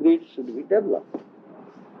 This greed should be developed.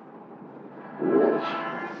 Yes.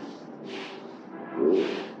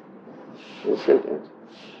 Isn't it?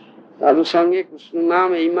 Sadhu Sange Krishna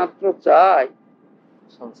Nam Eimatro Chai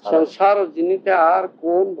Sansara Jinite Ar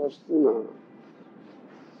Kon Vastu Na.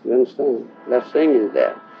 You understand? That saying is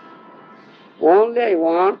there. Only I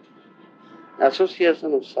want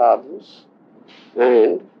association of sadhus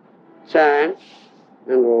and chant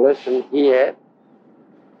and listen here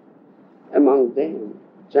among them.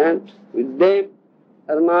 Chant with them,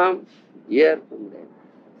 Harnam, hear from them.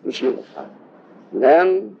 Krishna Katha.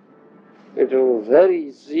 Then it will be very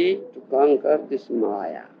easy to conquer this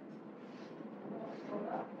Maya.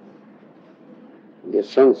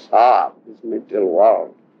 This sansar, this material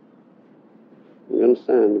world. You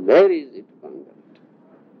understand? Very easy to conquer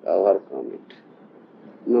it, to overcome it.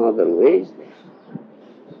 No other way is there.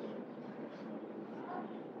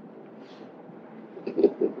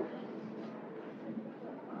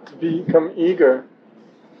 To become eager,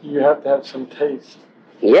 you have to have some taste.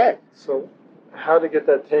 Yes. So how to get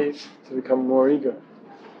that taste to become more eager?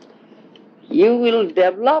 You will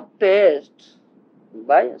develop taste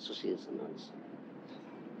by association also.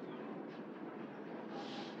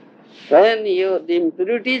 When the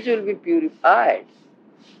impurities will be purified,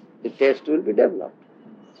 the taste will be developed.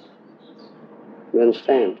 You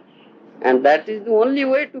understand? And that is the only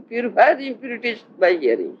way to purify the impurities, by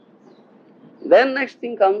hearing. Then next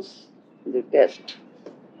thing comes the taste.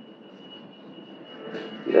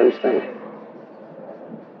 You understand?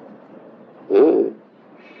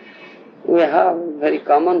 We have a very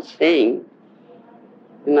common saying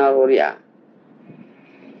in our area.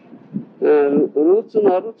 Ruchu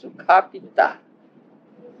na ruchu kha pitta.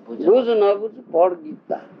 Buju na buju pod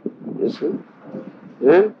gita. You see?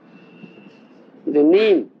 The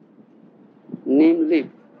neem leaf,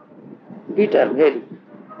 bitter very.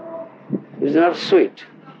 It's not sweet.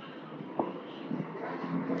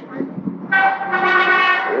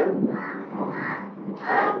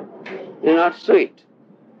 It's not sweet.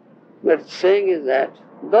 But saying is that,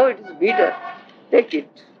 though it is bitter, take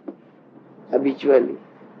it habitually.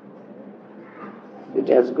 It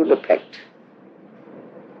has good effect.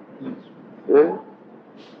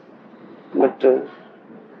 But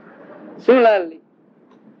similarly,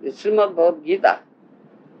 the Srimad Bhagavad Gita,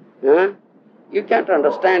 you can't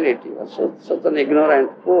understand it. You are such an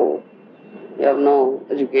ignorant fool. You have no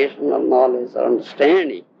education or knowledge or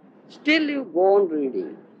understanding. Still you go on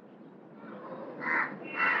reading.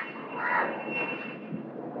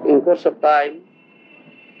 In course of time,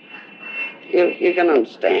 you can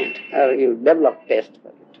understand, or you develop taste for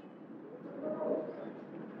it.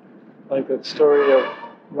 Like that story of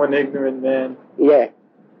one ignorant man. Yeah.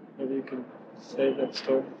 Maybe you can say that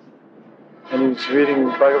story. And he was reading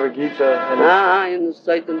Bhagavad Gita. And in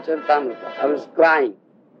Chaitanya Charitamrita, I was crying.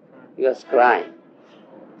 He was crying.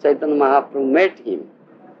 Chaitanya Mahaprabhu met him.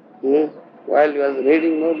 While he was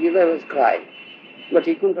reading Bhagavad Gita, he was crying. But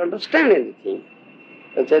he couldn't understand anything.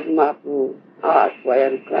 So Chaitanya Mahaprabhu asked, why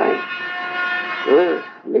are you crying?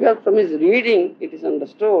 Because from his reading, it is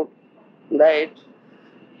understood that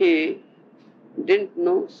he didn't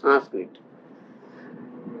know Sanskrit.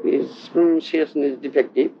 His pronunciation is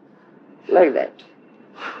defective, like that.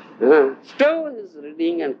 Still he is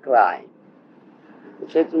reading and crying.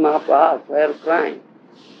 Chaitanya Mahaprabhu asked, why are you crying?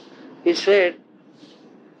 He said,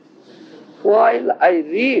 while I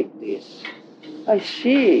read this, I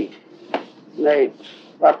see that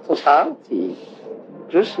Parthasarathi,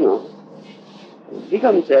 Krishna,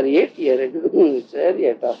 becomes charioteer,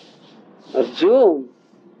 chariot of Arjuna,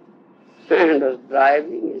 and was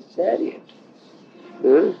driving his chariot.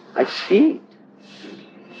 I see it.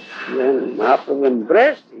 Then Mahaprabhu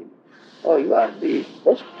embraced him. Oh, you are the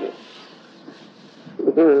best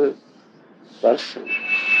person.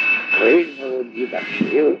 Read Bhagavad Gita.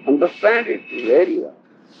 You understand it very well.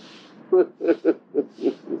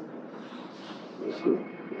 You see,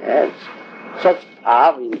 yes, such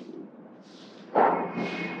power in him.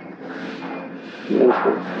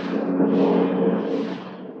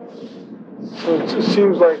 so it just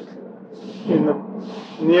seems like in the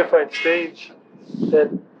neophyte stage that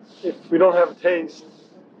if we don't have taste,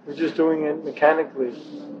 we're just doing it mechanically.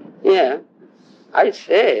 Yeah, I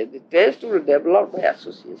say the taste will develop by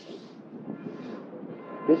association.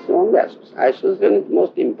 This is only association. Association is the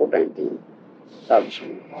most important thing.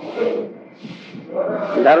 Sadhana.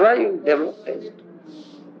 That's why you develop taste.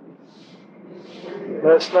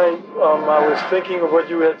 Last night, I was thinking of what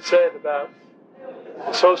you had said about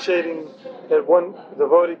associating that one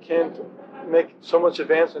devotee can't make so much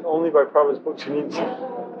advancement only by Prabhupada's books. He needs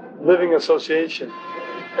living association.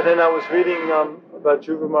 And then I was reading about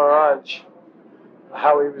Dhruva Maharaj,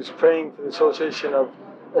 how he was praying for the association of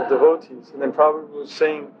devotees. And then Prabhupada was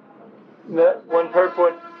saying that one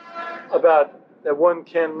purport about that one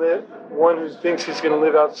can live, one who thinks he's going to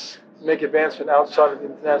live out, make advancement outside of the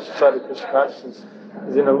international side of Krishna consciousness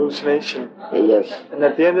is an hallucination. Yes. And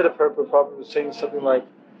at the end of the purport, Prabhupada was saying something like,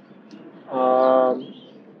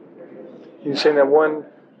 he was saying that one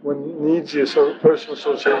needs the personal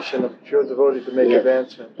association of pure devotee to make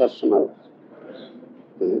advancement. Personal.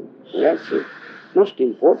 That's the most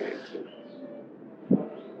important thing.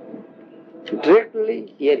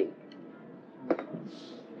 Directly hearing.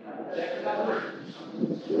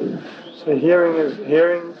 So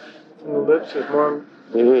hearing from the lips is more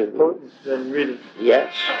potent than reading.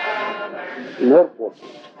 Yes. More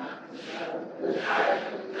potent.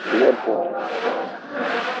 More potent.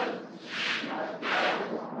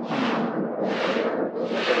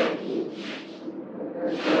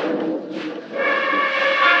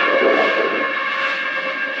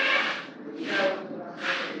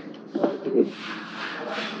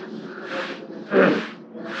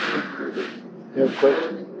 You have a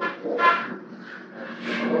question?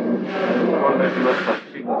 All that you are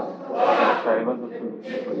touching us. I was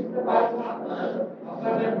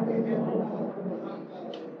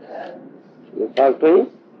You talk to him?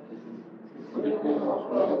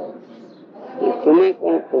 ତୁମେ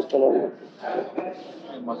କ'ଣ ଖୋଜୁଥିଲ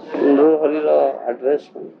Indra ହରିର address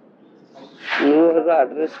ପାଇଁ No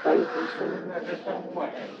address fine.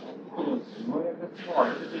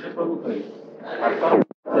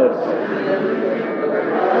 Yes.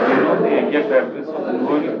 You know the exact address of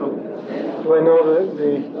Gour Prabhu? Do I know the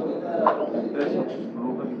Address of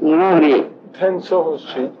Gour. No, 10 Soho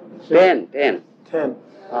Street? 10. 10.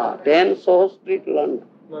 10 Soho Street, London.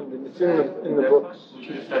 London. It's in the books.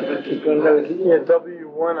 Kendall Key. Yeah,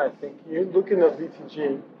 W1, I think. You look in the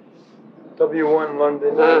BTG. W1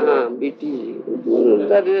 London. BT.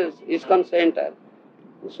 That is ISKCON Center.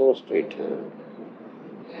 Soho Street.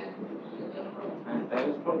 And that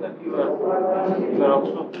is from that you are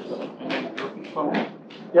also looking for me.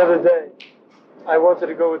 The other day, I wanted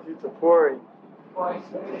to go with you to Puri,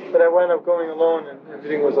 but I wound up going alone and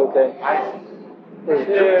everything was okay. It was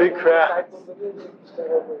a big crowd.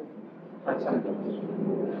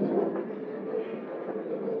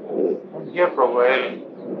 I'm here for a while.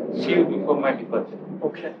 See you before my departure.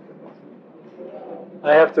 Okay.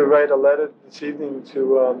 I have to write a letter this evening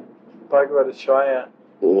to Bhagavata Shaya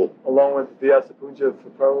along with Vyasa Puja for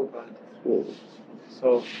Prabhupada.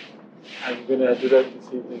 So I'm going to do that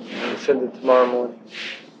this evening and send it tomorrow morning.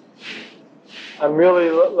 I'm really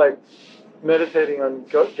like meditating on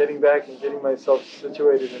getting back and getting myself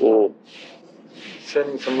situated and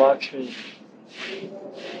sending some Lakshmi.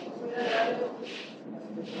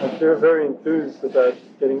 I feel very enthused about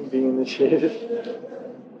being initiated.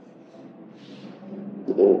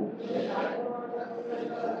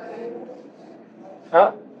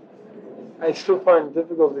 I still find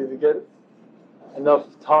difficulty to get enough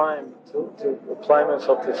time to apply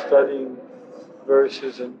myself to studying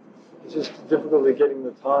verses, and it's just difficulty getting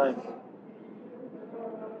the time.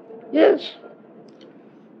 Yes.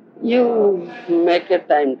 You make a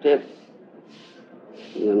timetable.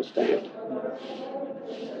 You understand?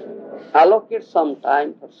 Allocate some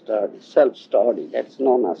time for study, self-study. That's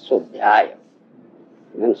known as Sodhyaya.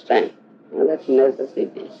 You understand? And that's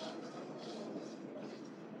necessity.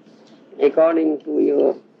 According to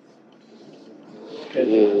your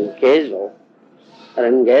schedule or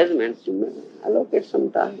engagements, you may allocate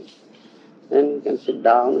some time. Then you can sit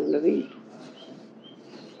down and read.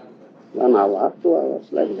 1 hour, 2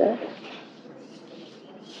 hours, like that.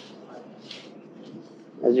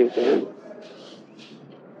 As you can.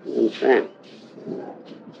 You understand?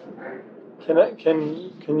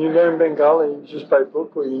 Can you learn Bengali just by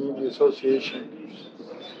book, or you need the association?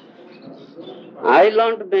 I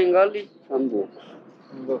learned Bengali from books.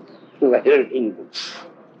 Book. By reading books.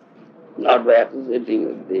 Not by associating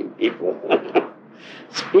with the people.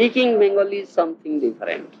 Speaking Bengali is something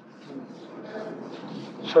different.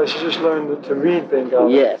 So I should just learn to read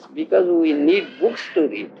Bengali? Yes, because we need books to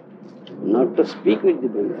read, not to speak with the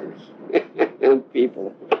Bengalis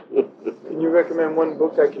people. Can you recommend one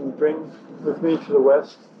book I can bring with me to the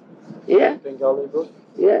West? Yeah. Bengali book?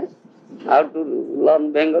 Yeah. How to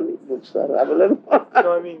learn Bengali books are available.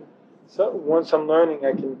 No, I mean, so once I'm learning,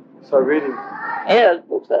 I can start reading. Yes,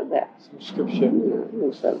 books are there. Some scripture. Yeah,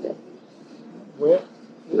 books are there. Where?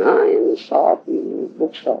 No, in shop, in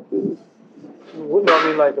bookshop. No, I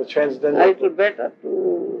mean like a transcendental. It would better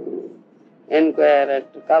to inquire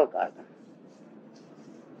at Calcutta.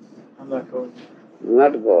 I'm not going.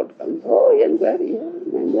 Not go to Calcutta. Oh, inquire here,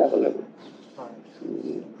 maybe available.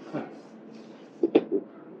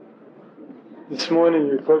 This morning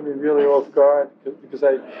you caught me really off guard because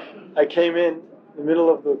I came in the middle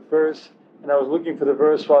of the verse and I was looking for the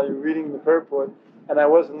verse while you were reading the purport and I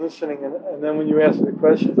wasn't listening and then when you asked the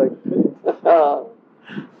questions I couldn't.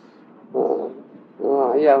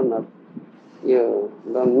 You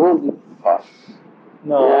don't know the verse.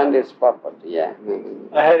 No. And its purport, yeah.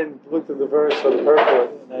 I hadn't looked at the verse or the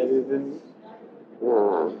purport and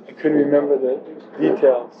I couldn't remember the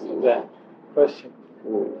details of that question.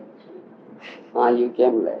 You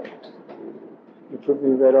came late. You put me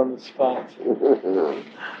right on the spot. No.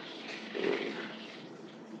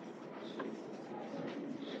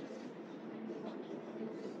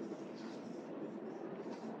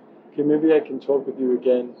 Okay, maybe I can talk with you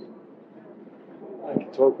again. I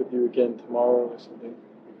can talk with you again tomorrow or something.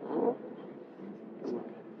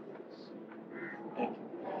 Thank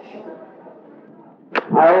you.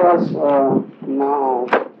 I was now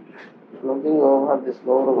looking over this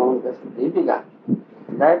Gour Deepika,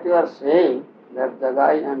 that you are saying that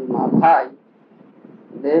Jagai and Madhai,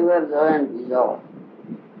 they were joined Vijay.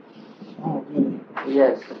 Oh, really?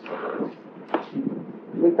 Yes.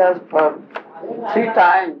 Because for 3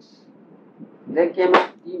 times they came as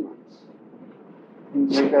demons.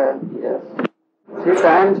 Because, yes. 3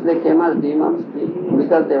 times they came as demons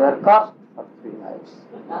because they were cursed for 3 lives.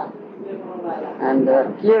 And they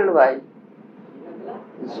were killed by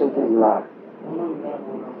the Supreme Lord.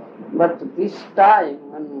 But this time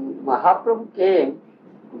when Mahaprabhu came,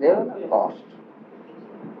 they were not forced.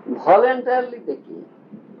 Voluntarily they came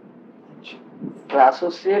to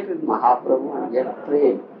associate with Mahaprabhu and get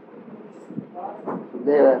prayed.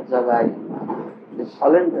 They were Jagai. They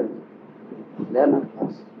voluntarily. They are not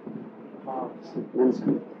forced.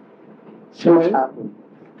 Mentioned. So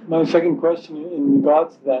my second question in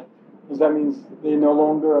regards to that, does that mean they no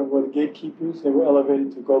longer were the gatekeepers, they were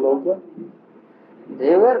elevated to Goloka?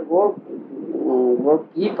 They were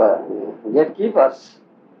gatekeepers.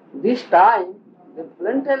 This time they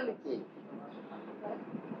voluntarily came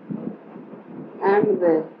and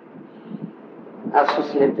they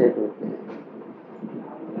associated with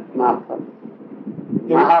Mahaprabhu.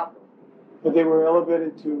 But they were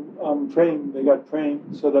elevated to praying, they got praying,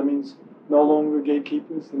 so that means no longer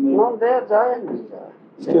gatekeepers? And No, they are Jaya and Vijaya.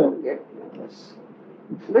 Still. They are gatekeepers.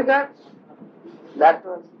 Because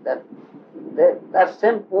that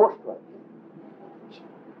same post was there.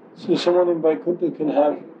 So someone in Vaikuntha can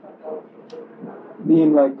be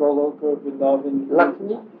in like Goloka, Vrindavan.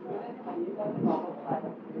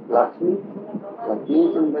 Lakshmi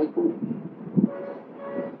is in Vaikuntha.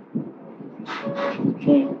 She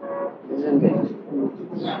came. Isn't it?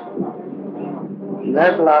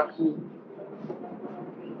 That Lakshmi,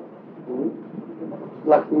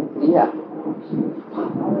 Lakshmi Priya.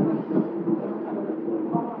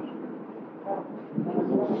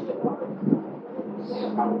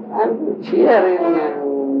 And here in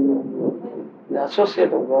the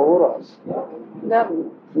associate of Gauras, they are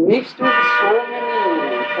mixed with so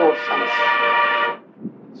many portions.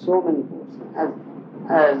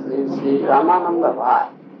 As you see, Ramananda Rai.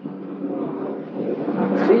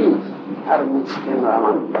 3 are mixed in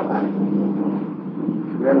Ramananda Rai.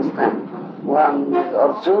 You understand? One is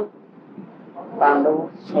Arjun, Pandava,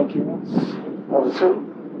 Arjun,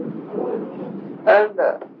 and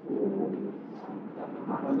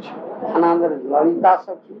another is Lalita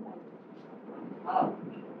Sakhi.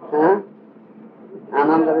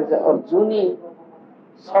 Another is Arjuni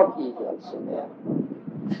Sakhi is also there.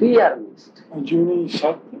 3 are mixed. Arjuni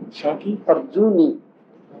Sakhi? Arjuni.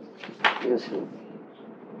 You see.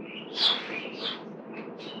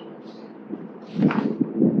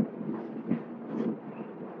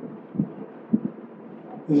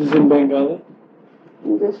 This is in Bengali?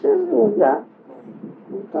 This is, yeah,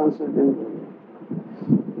 translated.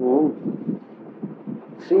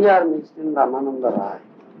 3 are mixed in Ramananda Rai.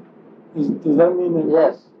 Does that mean that?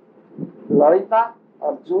 Yes. Lalita,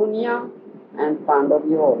 Arjunia, and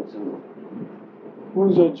Pandavya Arjuna. Who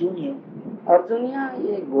is Arjunia? Arjunia is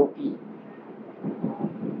a gopi,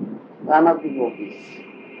 one of the gopis.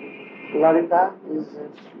 Lalita is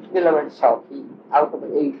beloved Sakhi, out of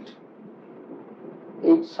 8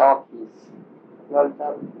 Sakhis.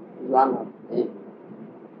 Lalita is one of 8.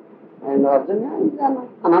 And Arjuna is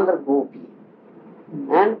another gopi.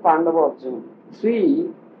 And Pandava Arjuna. 3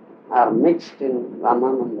 are mixed in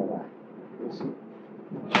Ramananda Rai.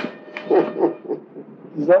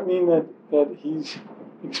 Does that mean that he's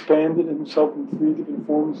expanded himself in 3 different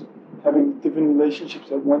forms, having different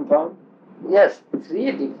relationships at one time? Yes,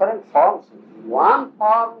 3 different forms. One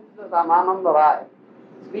form is the Ramananda Rai.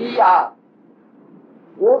 3 are.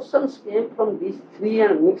 Portions came from these 3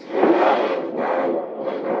 and mixed together.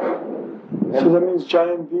 So that means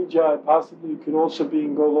Jaya and Vijay possibly could also be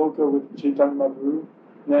in Goloka with Chaitanya Mahaprabhu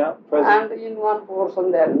now, present. And in one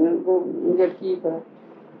portion there, you get keeper.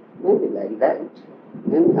 Maybe like that.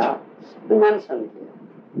 Anyhow, it's mentioned here.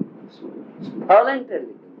 It's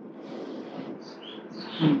voluntarily.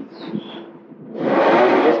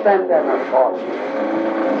 This time they are not forced.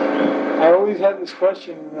 I always had this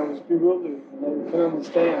question and I was bewildered and I couldn't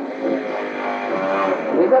understand.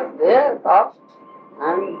 Because they are forced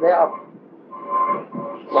and they are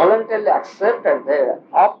voluntarily accepted, they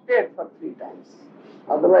opted for 3 times.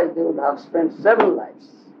 Otherwise they would have spent 7 lives.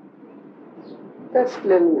 That's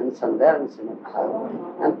clearly mentioned there in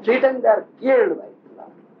Srimad. And 3 times they are killed by the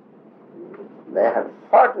Lord. They had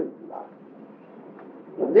fought with the Lord.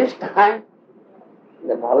 But this time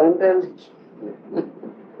they voluntarily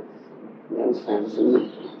you understand?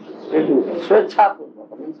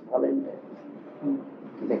 Swechhapurvaka means voluntary.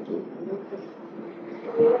 They came.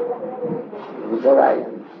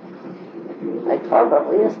 I thought of,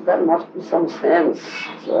 yes, there must be some sense.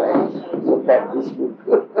 So I looked at this book.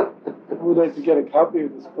 I would like to get a copy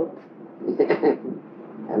of this book.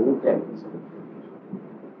 I looked at this book.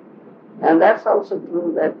 And that's also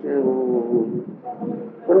true that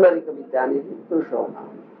Pundarika Vidyanidhi Purushottam.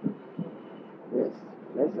 Yes,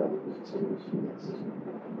 that's all. Yes.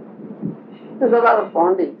 There's a lot of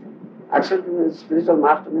Pandit. Actually, spiritual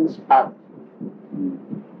master means father.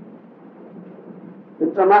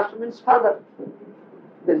 Dhritarashtra means father,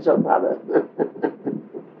 spiritual father.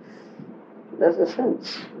 That's the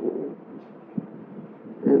sense.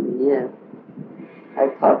 And here, I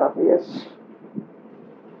thought of, yes,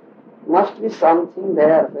 must be something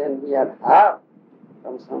there when we had heard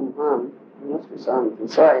from someone, there must be something.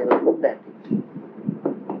 So I looked at it.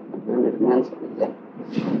 And it mentioned that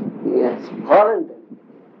yes, voluntary.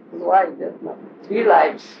 Why? There's not 3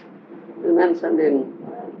 lives is mentioned in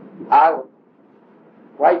Bhagavad.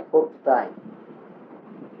 Why 4th time?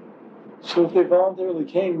 So if they voluntarily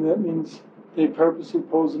came, that means they purposely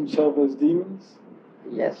pose themselves as demons?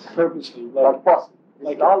 Yes. Purposely. Purpose. It's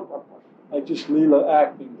like all purpose. Like just Leela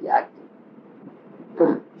acting. The acting.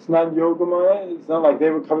 But it's not Yoga Maya? It's not like they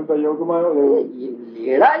were covered by Yoga Maya? Or they were...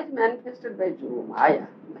 Leela is manifested by Yoga Maya.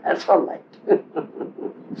 That's all right.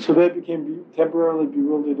 So they became temporarily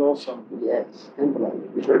bewildered also? Yes, temporarily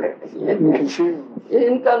bewildered. Inconceivable.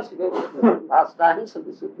 Inconceivable. Last times of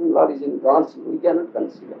the Supreme Lord is inconceivable. We cannot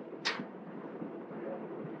conceive it.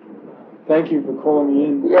 Thank you for calling me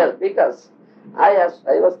in. Yes, because I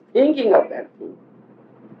was thinking of that thing.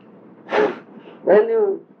 When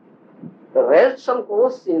you raised some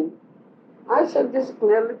question, I said this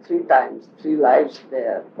clearly 3 times, 3 lives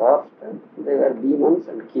there. First, they were demons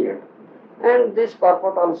and killed. And this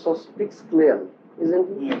purport also speaks clearly, isn't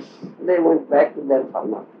it? Yes. They went back to their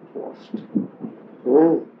former post.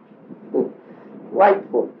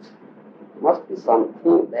 White books. Must be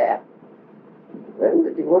something there. When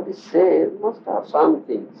the devotees say it must have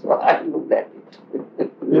something, so I looked at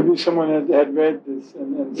it. Maybe someone had read this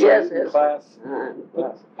and Yes, said it in yes. class.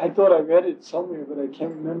 Class. I thought I read it somewhere, but I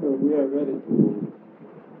can't remember where I read it.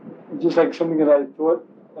 It's just like something that I thought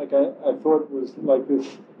was like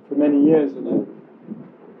this for many years, and I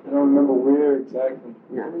don't remember where exactly.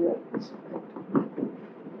 Yeah, yes.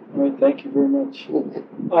 All right, thank you very much.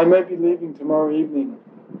 I might be leaving tomorrow evening.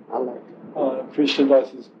 All right. Krishna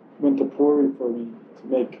Das went to Puri for me to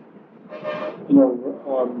make,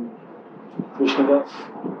 Krishna Das.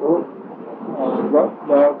 Oh.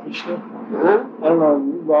 Rao Krishna. Huh? I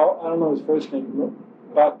don't know his first name.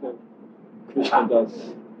 Bhakta Krishna Das.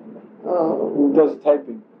 Oh. Who does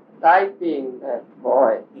typing? Typing, that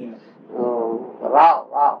boy. Yeah. Oh,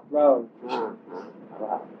 Rao. Rao Krishna.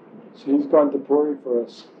 Rao. So he's gone to Puri for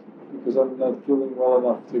us because I'm not feeling well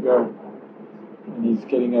enough to go, and he's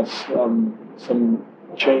getting us some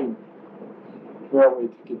train railway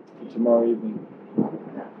ticket for tomorrow evening.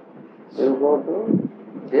 You go to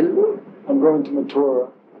Delhi? I'm going to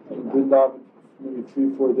Mathura and Vrindavan for maybe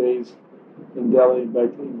 3-4 days, in Delhi and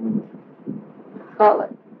back to England. All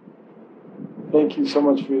right. Thank you so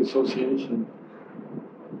much for your association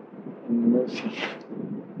and mercy.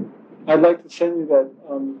 I'd like to send you that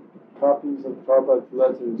copies of Prabhupada's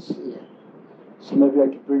letters. Yeah. So maybe I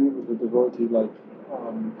could bring it with a devotee like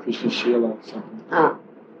Krishna Sheila or something.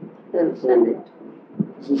 Then send it.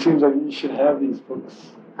 Because it seems like you should have these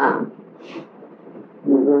books.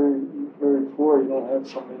 You're very, very poor. You don't have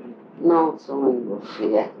so many. No, so many books.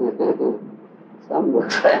 Yeah. Some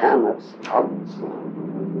books I have, not all books.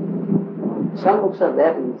 Some books are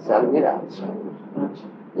there in Salmira also.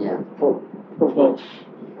 Yeah, full books.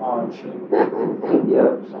 Oh, I see. And here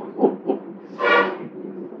also.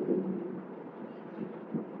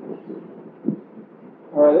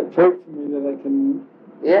 All right, pray for me that I can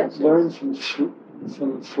learn some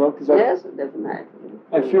slokas. Yes, definitely.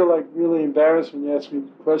 I feel like really embarrassed when you ask me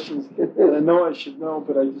questions, and I know I should know,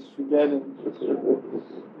 but I just forget it.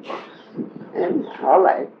 And all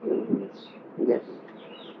right, yes.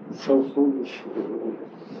 So foolish.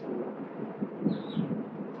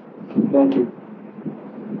 Thank you.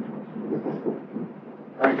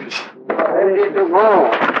 Hare Krishna. Ready to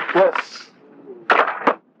go? Yes.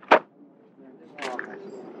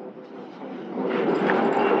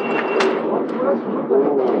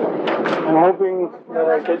 I'm hoping that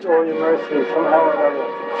I get all your mercy somehow or another,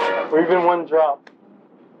 or even one drop.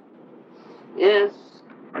 Yes.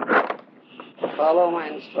 Follow my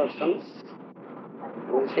instructions.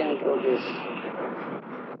 Listen to these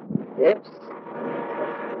tapes.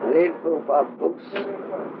 Read Prabhupada's books.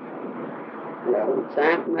 Yeah,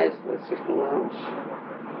 chant my 16 rounds.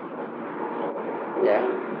 Yeah,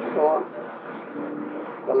 go on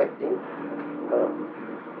collecting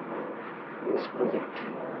this project.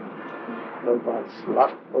 Prabhupada's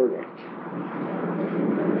last project.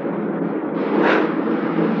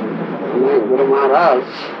 My Guru Maharaj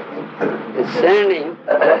is sending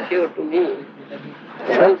you to me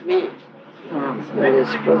to help me in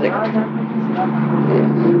this project. Yes.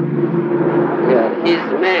 Yeah, he's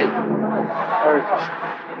the man.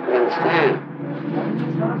 You understand?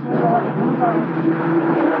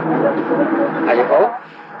 I hope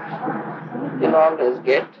you'll always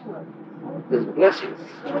get these blessings.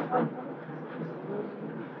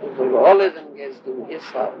 You will always engaged in his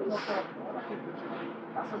service.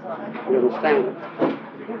 You understand?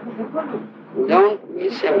 Don't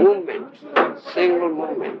miss a movement, single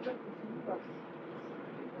movement.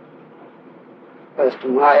 First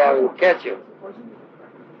Maya will catch you.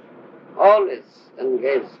 Always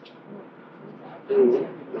engaged in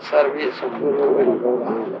the service of Guru and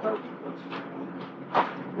Govinda.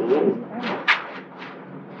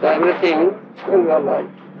 So everything will be alright.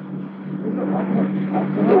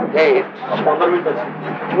 The gate,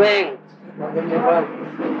 strength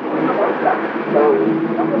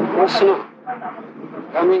from Krishna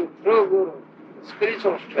coming through Guru,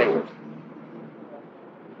 spiritual strength.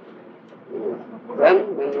 Then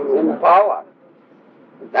when you empower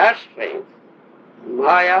that strength,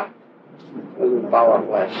 Maya will be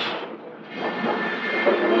powerless.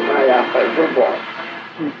 Maya is a boy.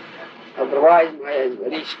 Otherwise Maya is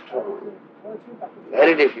very strong,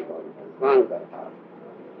 very difficult to conquer her.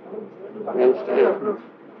 You understand?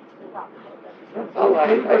 All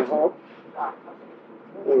right, I hope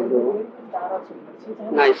you will do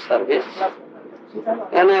nice service.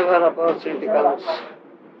 Whenever opportunity comes,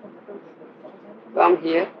 come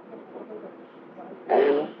here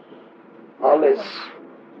and always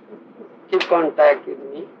keep contact with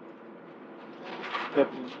me. That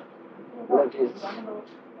is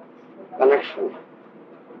connection.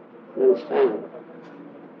 You understand?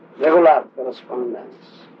 Regular correspondence.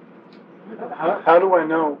 How do I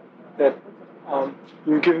know that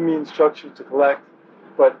you're giving me instructions to collect,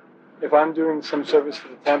 but if I'm doing some service for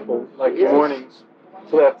the temple, like Yes. mornings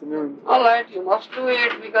till afternoon, All right, you must do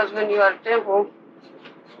it because when you are at temple,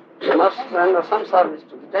 you must render some service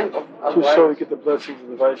to the temple. just so we get the blessings of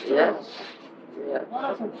the Vaishnavas? Yes, yes.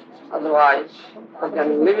 Otherwise, how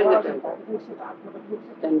can you live in the temple?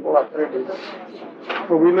 Temple authorities.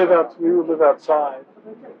 Well, we will live outside,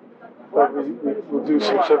 but we'll do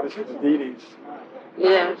some service to the deities.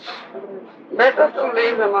 Yes. Better to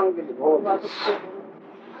live among the devotees.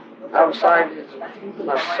 Outside is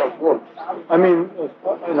not so good. I mean,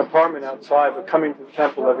 an apartment outside, but coming to the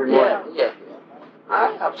temple every morning. Yeah.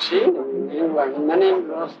 I have seen in England many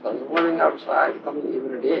Gurustas running outside, coming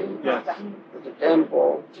every day Yes. to the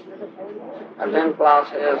temple, attend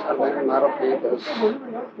classes, attend Maharajas,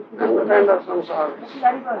 and render some service.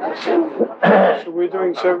 I've seen it. So we're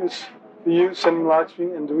doing service for you, sending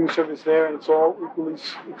Lakshmi, and doing service there, and it's all equally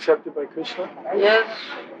accepted by Krishna? Yes,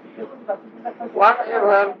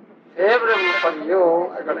 whatever favorable for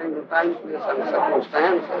you, according to time, place, and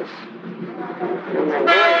circumstances, you may do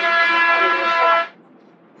it.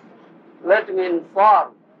 Let me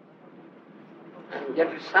inform and get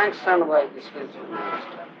it sanctioned by the spiritual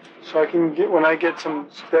master. So I can get, when I get some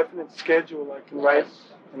definite schedule, I can write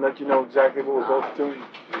and let you know exactly what we're both doing.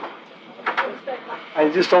 I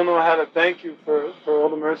just don't know how to thank you for all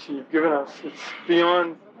the mercy you've given us. It's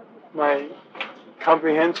beyond my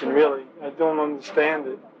comprehension, really. I don't understand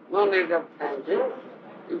it. No need of thanking.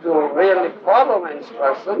 If you really follow my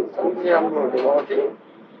instructions and be humble devotee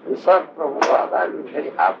and serve Prabhupada, I will be very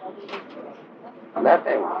happy. That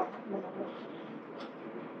I want.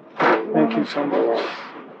 Thank you so much.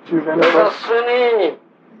 Do you have any questions? Swami,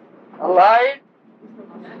 alright?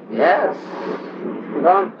 Yes.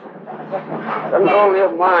 Don't control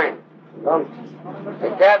your mind. Don't be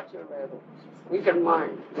captured by the wicked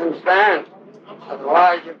mind. You understand?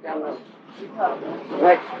 Otherwise you cannot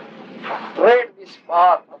trade this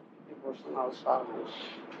path of devotional service.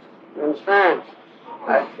 You understand?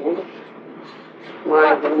 I think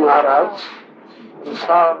my Guru Maharaj will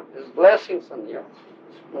shower his blessings on you,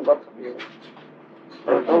 on both of you.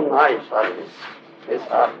 You do nice service, his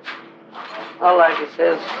service. All like he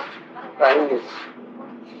says, time is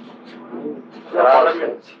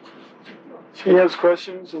She has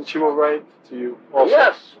questions and she will write to you also.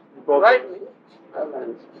 Yes, You both- write me. I'll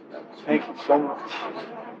answer. Thank you so much.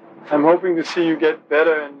 I'm hoping to see you get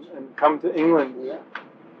better and come to England. Yeah.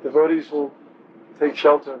 Devotees will take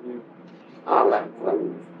shelter of you. All right. Well,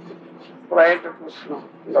 pray to Krishna,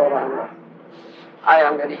 Gauranga. I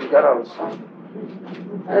am very eager also.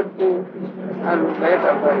 I think I'll be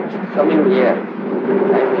better by coming here.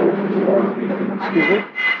 Excuse me?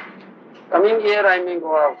 Coming here, I may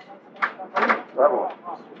go out.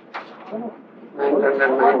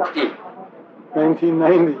 990.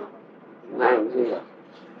 1990. 90.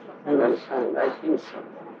 You understand? I think so.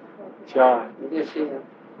 Jai. This year.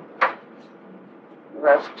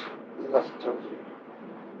 Rest.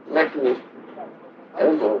 Let me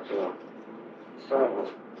able to travel.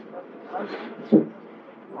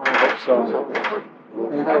 I hope so.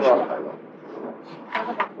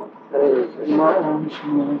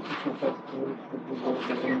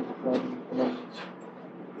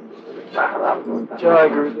 Jai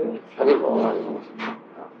Gurudev.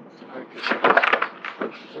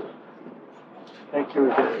 Thank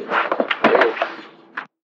you again.